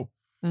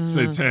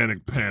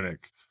 Satanic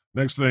Panic.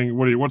 Next thing,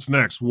 what's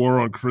next? War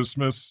on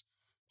Christmas?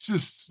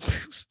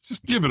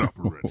 Just give it up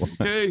already,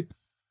 okay?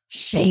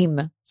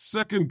 Shame.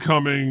 Second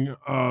coming,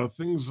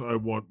 things I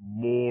want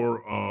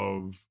more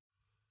of.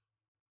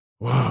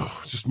 Wow,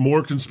 just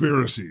more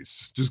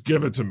conspiracies. Just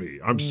give it to me.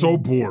 I'm so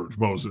bored,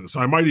 Moses.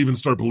 I might even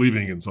start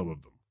believing in some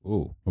of them.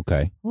 Ooh,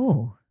 okay.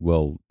 Ooh.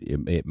 Well,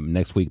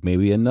 next week,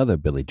 maybe another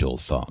Billy Joel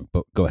song,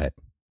 but go ahead.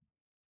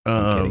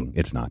 I'm kidding.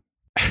 It's not.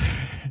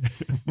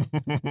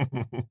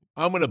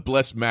 I'm going to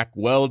bless Mac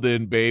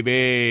Weldon,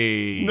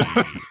 baby.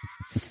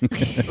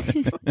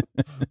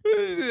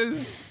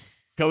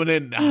 Coming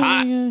in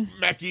hot,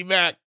 Mackie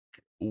Mac.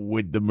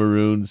 With the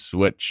maroon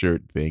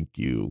sweatshirt. Thank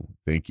you.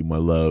 Thank you, my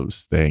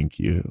loves. Thank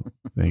you.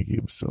 Thank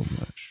you so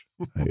much.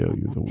 I owe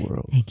you the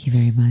world. Thank you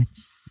very much.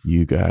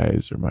 You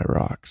guys are my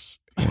rocks,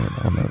 and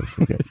I'll never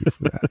forget you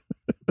for that.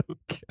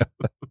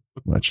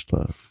 Much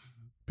love.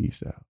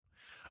 Peace out.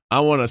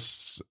 I want to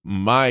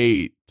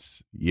smite.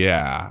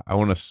 Yeah, I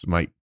want to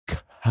smite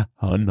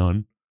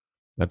Quanon.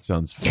 That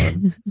sounds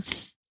fun.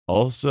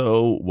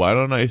 Also, why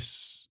don't I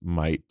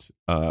smite?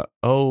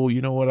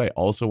 You know what? I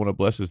also want to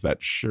bless is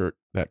that shirt,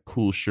 that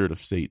cool shirt of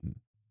Satan.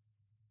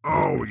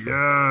 Oh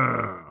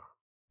yeah.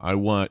 I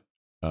want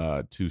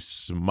to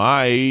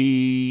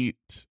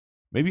smite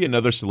maybe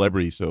another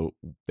celebrity so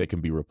they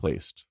can be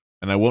replaced,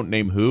 and I won't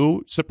name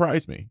who.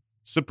 Surprise me.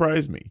 What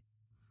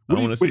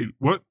do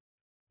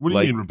you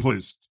mean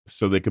replaced?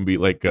 So they can be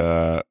like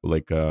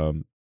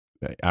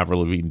Avril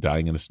Lavigne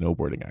dying in a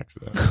snowboarding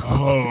accident.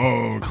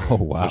 Oh, okay.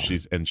 Oh wow. So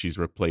she's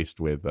replaced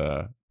with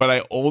but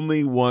I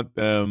only want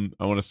them.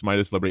 I want to smite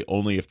a celebrity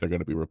only if they're going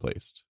to be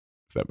replaced.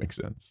 If that makes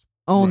sense.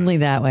 Only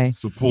that way.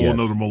 So pull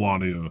another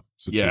Melania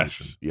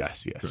situation.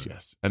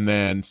 Yes. And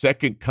then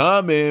second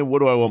coming, what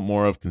do I want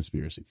more of?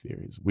 Conspiracy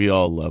theories. We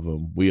all love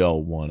them. We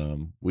all want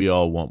them. We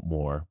all want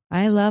more.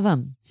 I love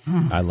them.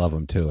 I love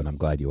them too, and I'm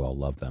glad you all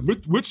love them.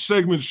 Which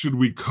segment should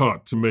we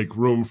cut to make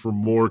room for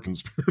more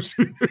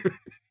conspiracy theories?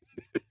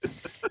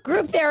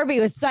 Group therapy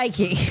with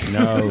Psyche.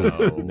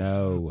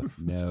 No.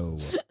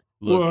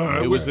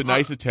 Look, it was a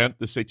nice attempt,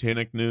 the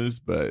satanic news,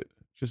 but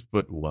just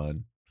put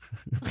one.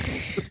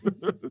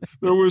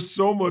 There was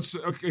so much.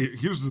 Okay,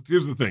 here's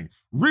the thing.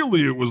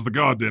 Really, it was the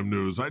goddamn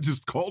news. I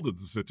just called it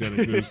the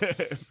satanic news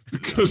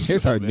because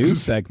here's our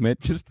news segment,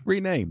 just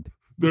renamed.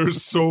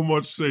 There's so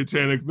much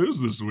satanic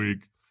news this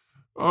week.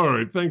 All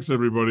right, thanks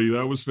everybody.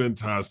 That was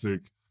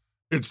fantastic.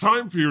 It's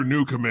time for your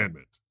new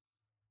commandment.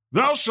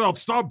 Thou shalt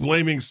stop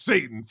blaming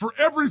Satan for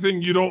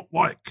everything you don't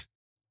like.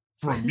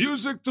 From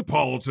music to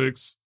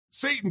politics,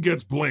 Satan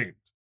gets blamed.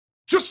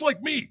 Just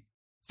like me,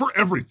 for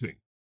everything.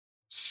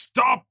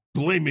 Stop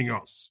blaming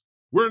us.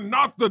 We're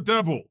not the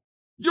devil.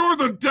 You're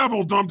the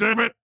devil, dumb damn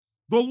it.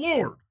 The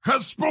Lord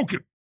has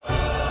spoken.